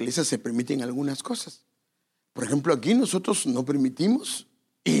unas iglesias se permiten algunas cosas. Por ejemplo, aquí nosotros no permitimos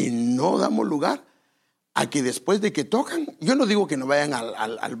y no damos lugar a que después de que tocan, yo no digo que no vayan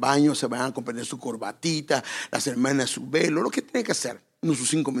al baño, se vayan a poner su corbatita, las hermanas su velo, lo que tienen que hacer, unos sus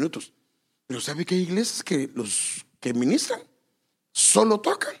 5 minutos. Pero ¿sabe que hay iglesias que los que ministran solo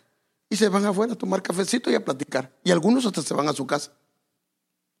tocan y se van afuera a tomar cafecito y a platicar? Y algunos hasta se van a su casa.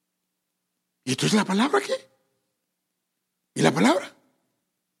 ¿Y entonces la palabra qué? ¿Y la palabra?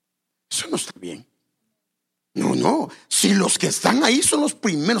 Eso no está bien. No, si los que están ahí son los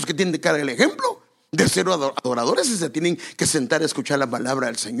primeros que tienen que dar el ejemplo de ser adoradores y se tienen que sentar a escuchar la palabra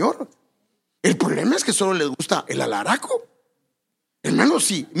del Señor. El problema es que solo les gusta el alaraco. Hermano,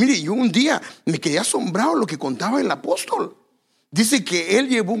 sí, mire, yo un día me quedé asombrado lo que contaba el apóstol. Dice que él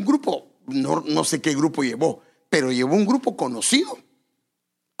llevó un grupo, no sé qué grupo llevó, pero llevó un grupo conocido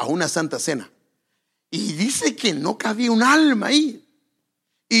a una santa cena. Y dice que no cabía un alma ahí.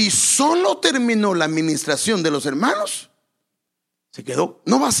 Y solo terminó la administración de los hermanos. Se quedó,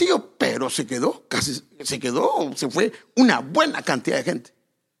 no vacío, pero se quedó, se fue una buena cantidad de gente.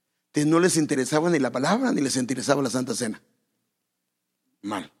 Entonces no les interesaba ni la palabra, ni les interesaba la Santa Cena.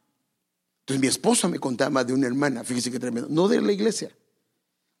 Mal. Entonces mi esposa me contaba de una hermana, fíjese que tremendo, no de la iglesia.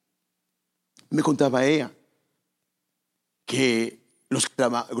 Me contaba ella que los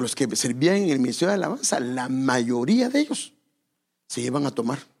que servían en el ministerio de alabanza, la mayoría de ellos se iban a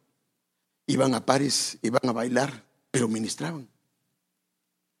tomar, iban a pares, iban a bailar, pero ministraban.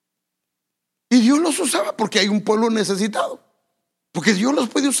 Y Dios los usaba porque hay un pueblo necesitado, porque Dios los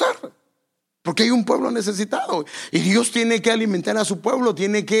puede usar, porque hay un pueblo necesitado. Y Dios tiene que alimentar a su pueblo,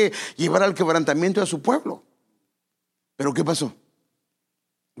 tiene que llevar al quebrantamiento a su pueblo. Pero ¿qué pasó?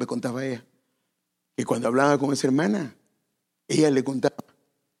 Me contaba ella que cuando hablaba con esa hermana, ella le contaba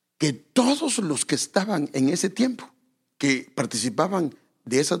que todos los que estaban en ese tiempo, que participaban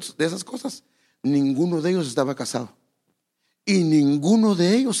de esas cosas, ninguno de ellos estaba casado. Y ninguno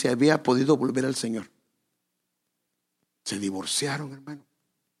de ellos se había podido volver al Señor. Se divorciaron, hermano.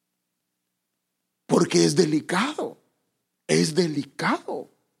 Porque es delicado. Es delicado.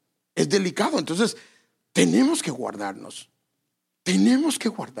 Es delicado. Entonces, tenemos que guardarnos. Tenemos que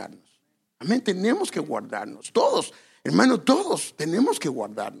guardarnos. Amén. Tenemos que guardarnos. Todos, hermano, todos tenemos que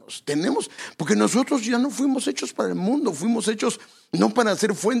guardarnos. Porque nosotros ya no fuimos hechos para el mundo. Fuimos hechos no para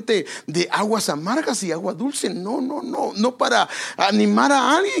ser fuente de aguas amargas y agua dulce. No para animar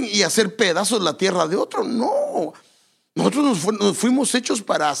a alguien y hacer pedazos la tierra de otro. No. Nosotros nos fuimos hechos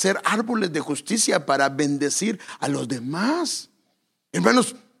para hacer árboles de justicia, para bendecir a los demás.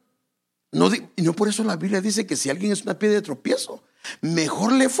 Hermanos, no por eso la Biblia dice que si alguien es una piedra de tropiezo,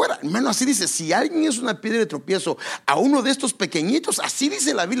 mejor le fuera. Hermano, así dice, si alguien es una piedra de tropiezo a uno de estos pequeñitos, así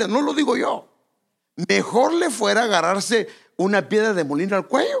dice la Biblia, no lo digo yo. Mejor le fuera agarrarse una piedra de molino al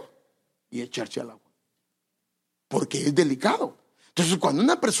cuello y echarse al agua, porque es delicado. Entonces, cuando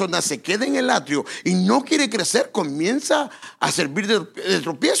una persona se queda en el atrio y no quiere crecer, comienza a servir de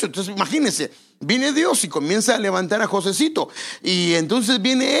tropiezo. Entonces, imagínense, viene Dios y comienza a levantar a Josecito, y entonces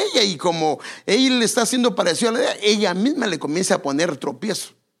viene ella, y como ella le está haciendo parecido a la idea, ella misma le comienza a poner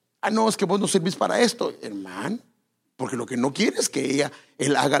tropiezo. No, es que vos no servís para esto, hermano, porque lo que no quiere es que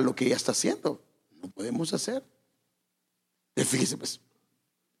él haga lo que ella está haciendo. No podemos hacer. Fíjese pues.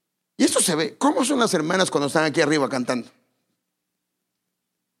 Y esto se ve. ¿Cómo son las hermanas cuando están aquí arriba cantando?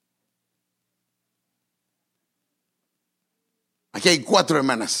 Aquí hay 4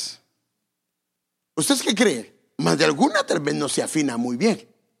 hermanas. ¿Usted qué cree? Más de alguna tal vez no se afina muy bien.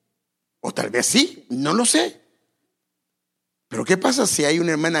 O tal vez sí, no lo sé. Pero ¿qué pasa si hay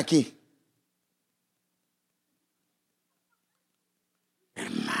una hermana aquí?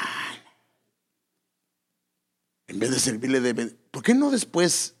 En vez de servirle ¿por qué no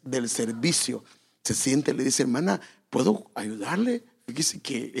después del servicio se siente y le dice, hermana, ¿puedo ayudarle? Fíjese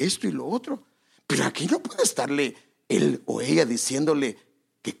que esto y lo otro. Pero aquí no puede estarle él o ella diciéndole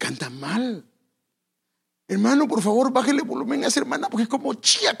que canta mal. Hermano, por favor, bájele volumen a esa hermana porque es como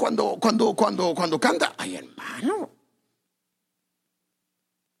chía cuando canta. Ay, hermano.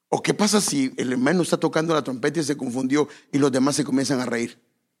 ¿O qué pasa si el hermano está tocando la trompeta y se confundió y los demás se comienzan a reír?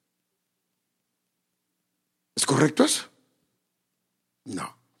 ¿Es correcto eso?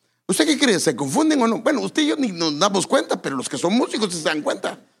 No. ¿Usted qué cree? ¿Se confunden o no? Bueno, usted y yo ni nos damos cuenta, pero los que son músicos se dan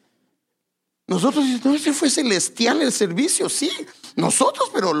cuenta. Nosotros, no, ese fue celestial el servicio, sí.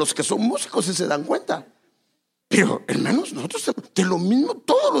 Nosotros, pero los que son músicos sí se dan cuenta. Pero, hermanos, nosotros de lo mismo,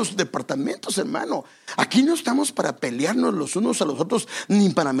 todos los departamentos, hermano. Aquí no estamos para pelearnos los unos a los otros, ni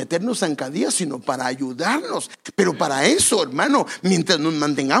para meternos zancadillas, sino para ayudarnos. Pero para eso, hermano, mientras nos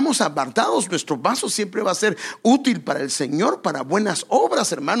mantengamos apartados, nuestro vaso siempre va a ser útil para el Señor, para buenas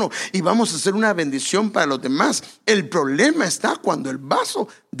obras, hermano. Y vamos a hacer una bendición para los demás. El problema está cuando el vaso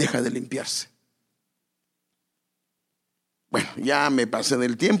deja de limpiarse. Bueno, ya me pasé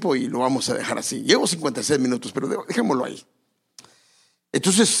del tiempo y lo vamos a dejar así. Llevo 56 minutos, pero dejémoslo ahí.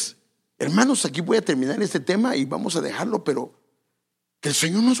 Entonces, hermanos, aquí voy a terminar este tema y vamos a dejarlo, pero que el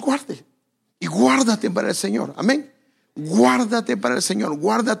Señor nos guarde. Y guárdate para el Señor, amén. Guárdate para el Señor,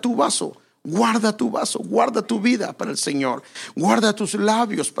 guarda tu vaso, guarda tu vaso, guarda tu vida para el Señor. Guarda tus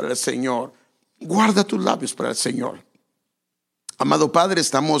labios para el Señor, guarda tus labios para el Señor. Amado Padre,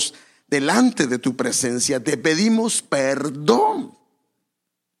 estamos delante de tu presencia, te pedimos perdón.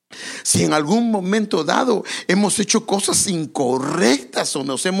 Si en algún momento dado hemos hecho cosas incorrectas o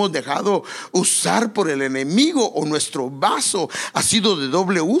nos hemos dejado usar por el enemigo o nuestro vaso ha sido de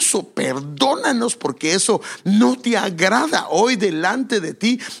doble uso, perdónanos porque eso no te agrada. Hoy delante de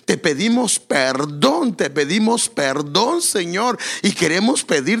ti te pedimos perdón, Señor, y queremos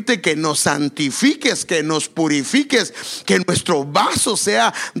pedirte que nos santifiques, que nos purifiques, que nuestro vaso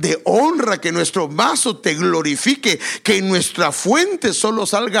sea de honra, que nuestro vaso te glorifique, que en nuestra fuente solo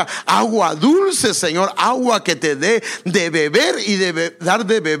salga agua dulce, Señor, agua que te dé de beber y dar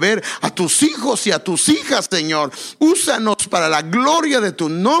de beber a tus hijos y a tus hijas, Señor. Úsanos para la gloria de tu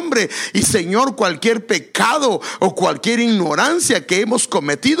nombre. Y Señor, cualquier pecado o cualquier ignorancia que hemos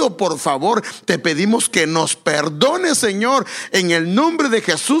cometido, por favor, te pedimos que nos perdones, Señor. En el nombre de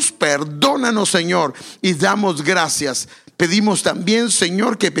Jesús, perdónanos, Señor, y damos gracias. Pedimos también,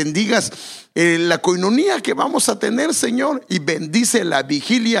 Señor, que bendigas la coinonía que vamos a tener, Señor, y bendice la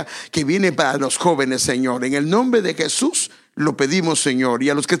vigilia que viene para los jóvenes, Señor. En el nombre de Jesús lo pedimos, Señor. Y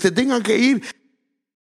a los que te tengan que ir,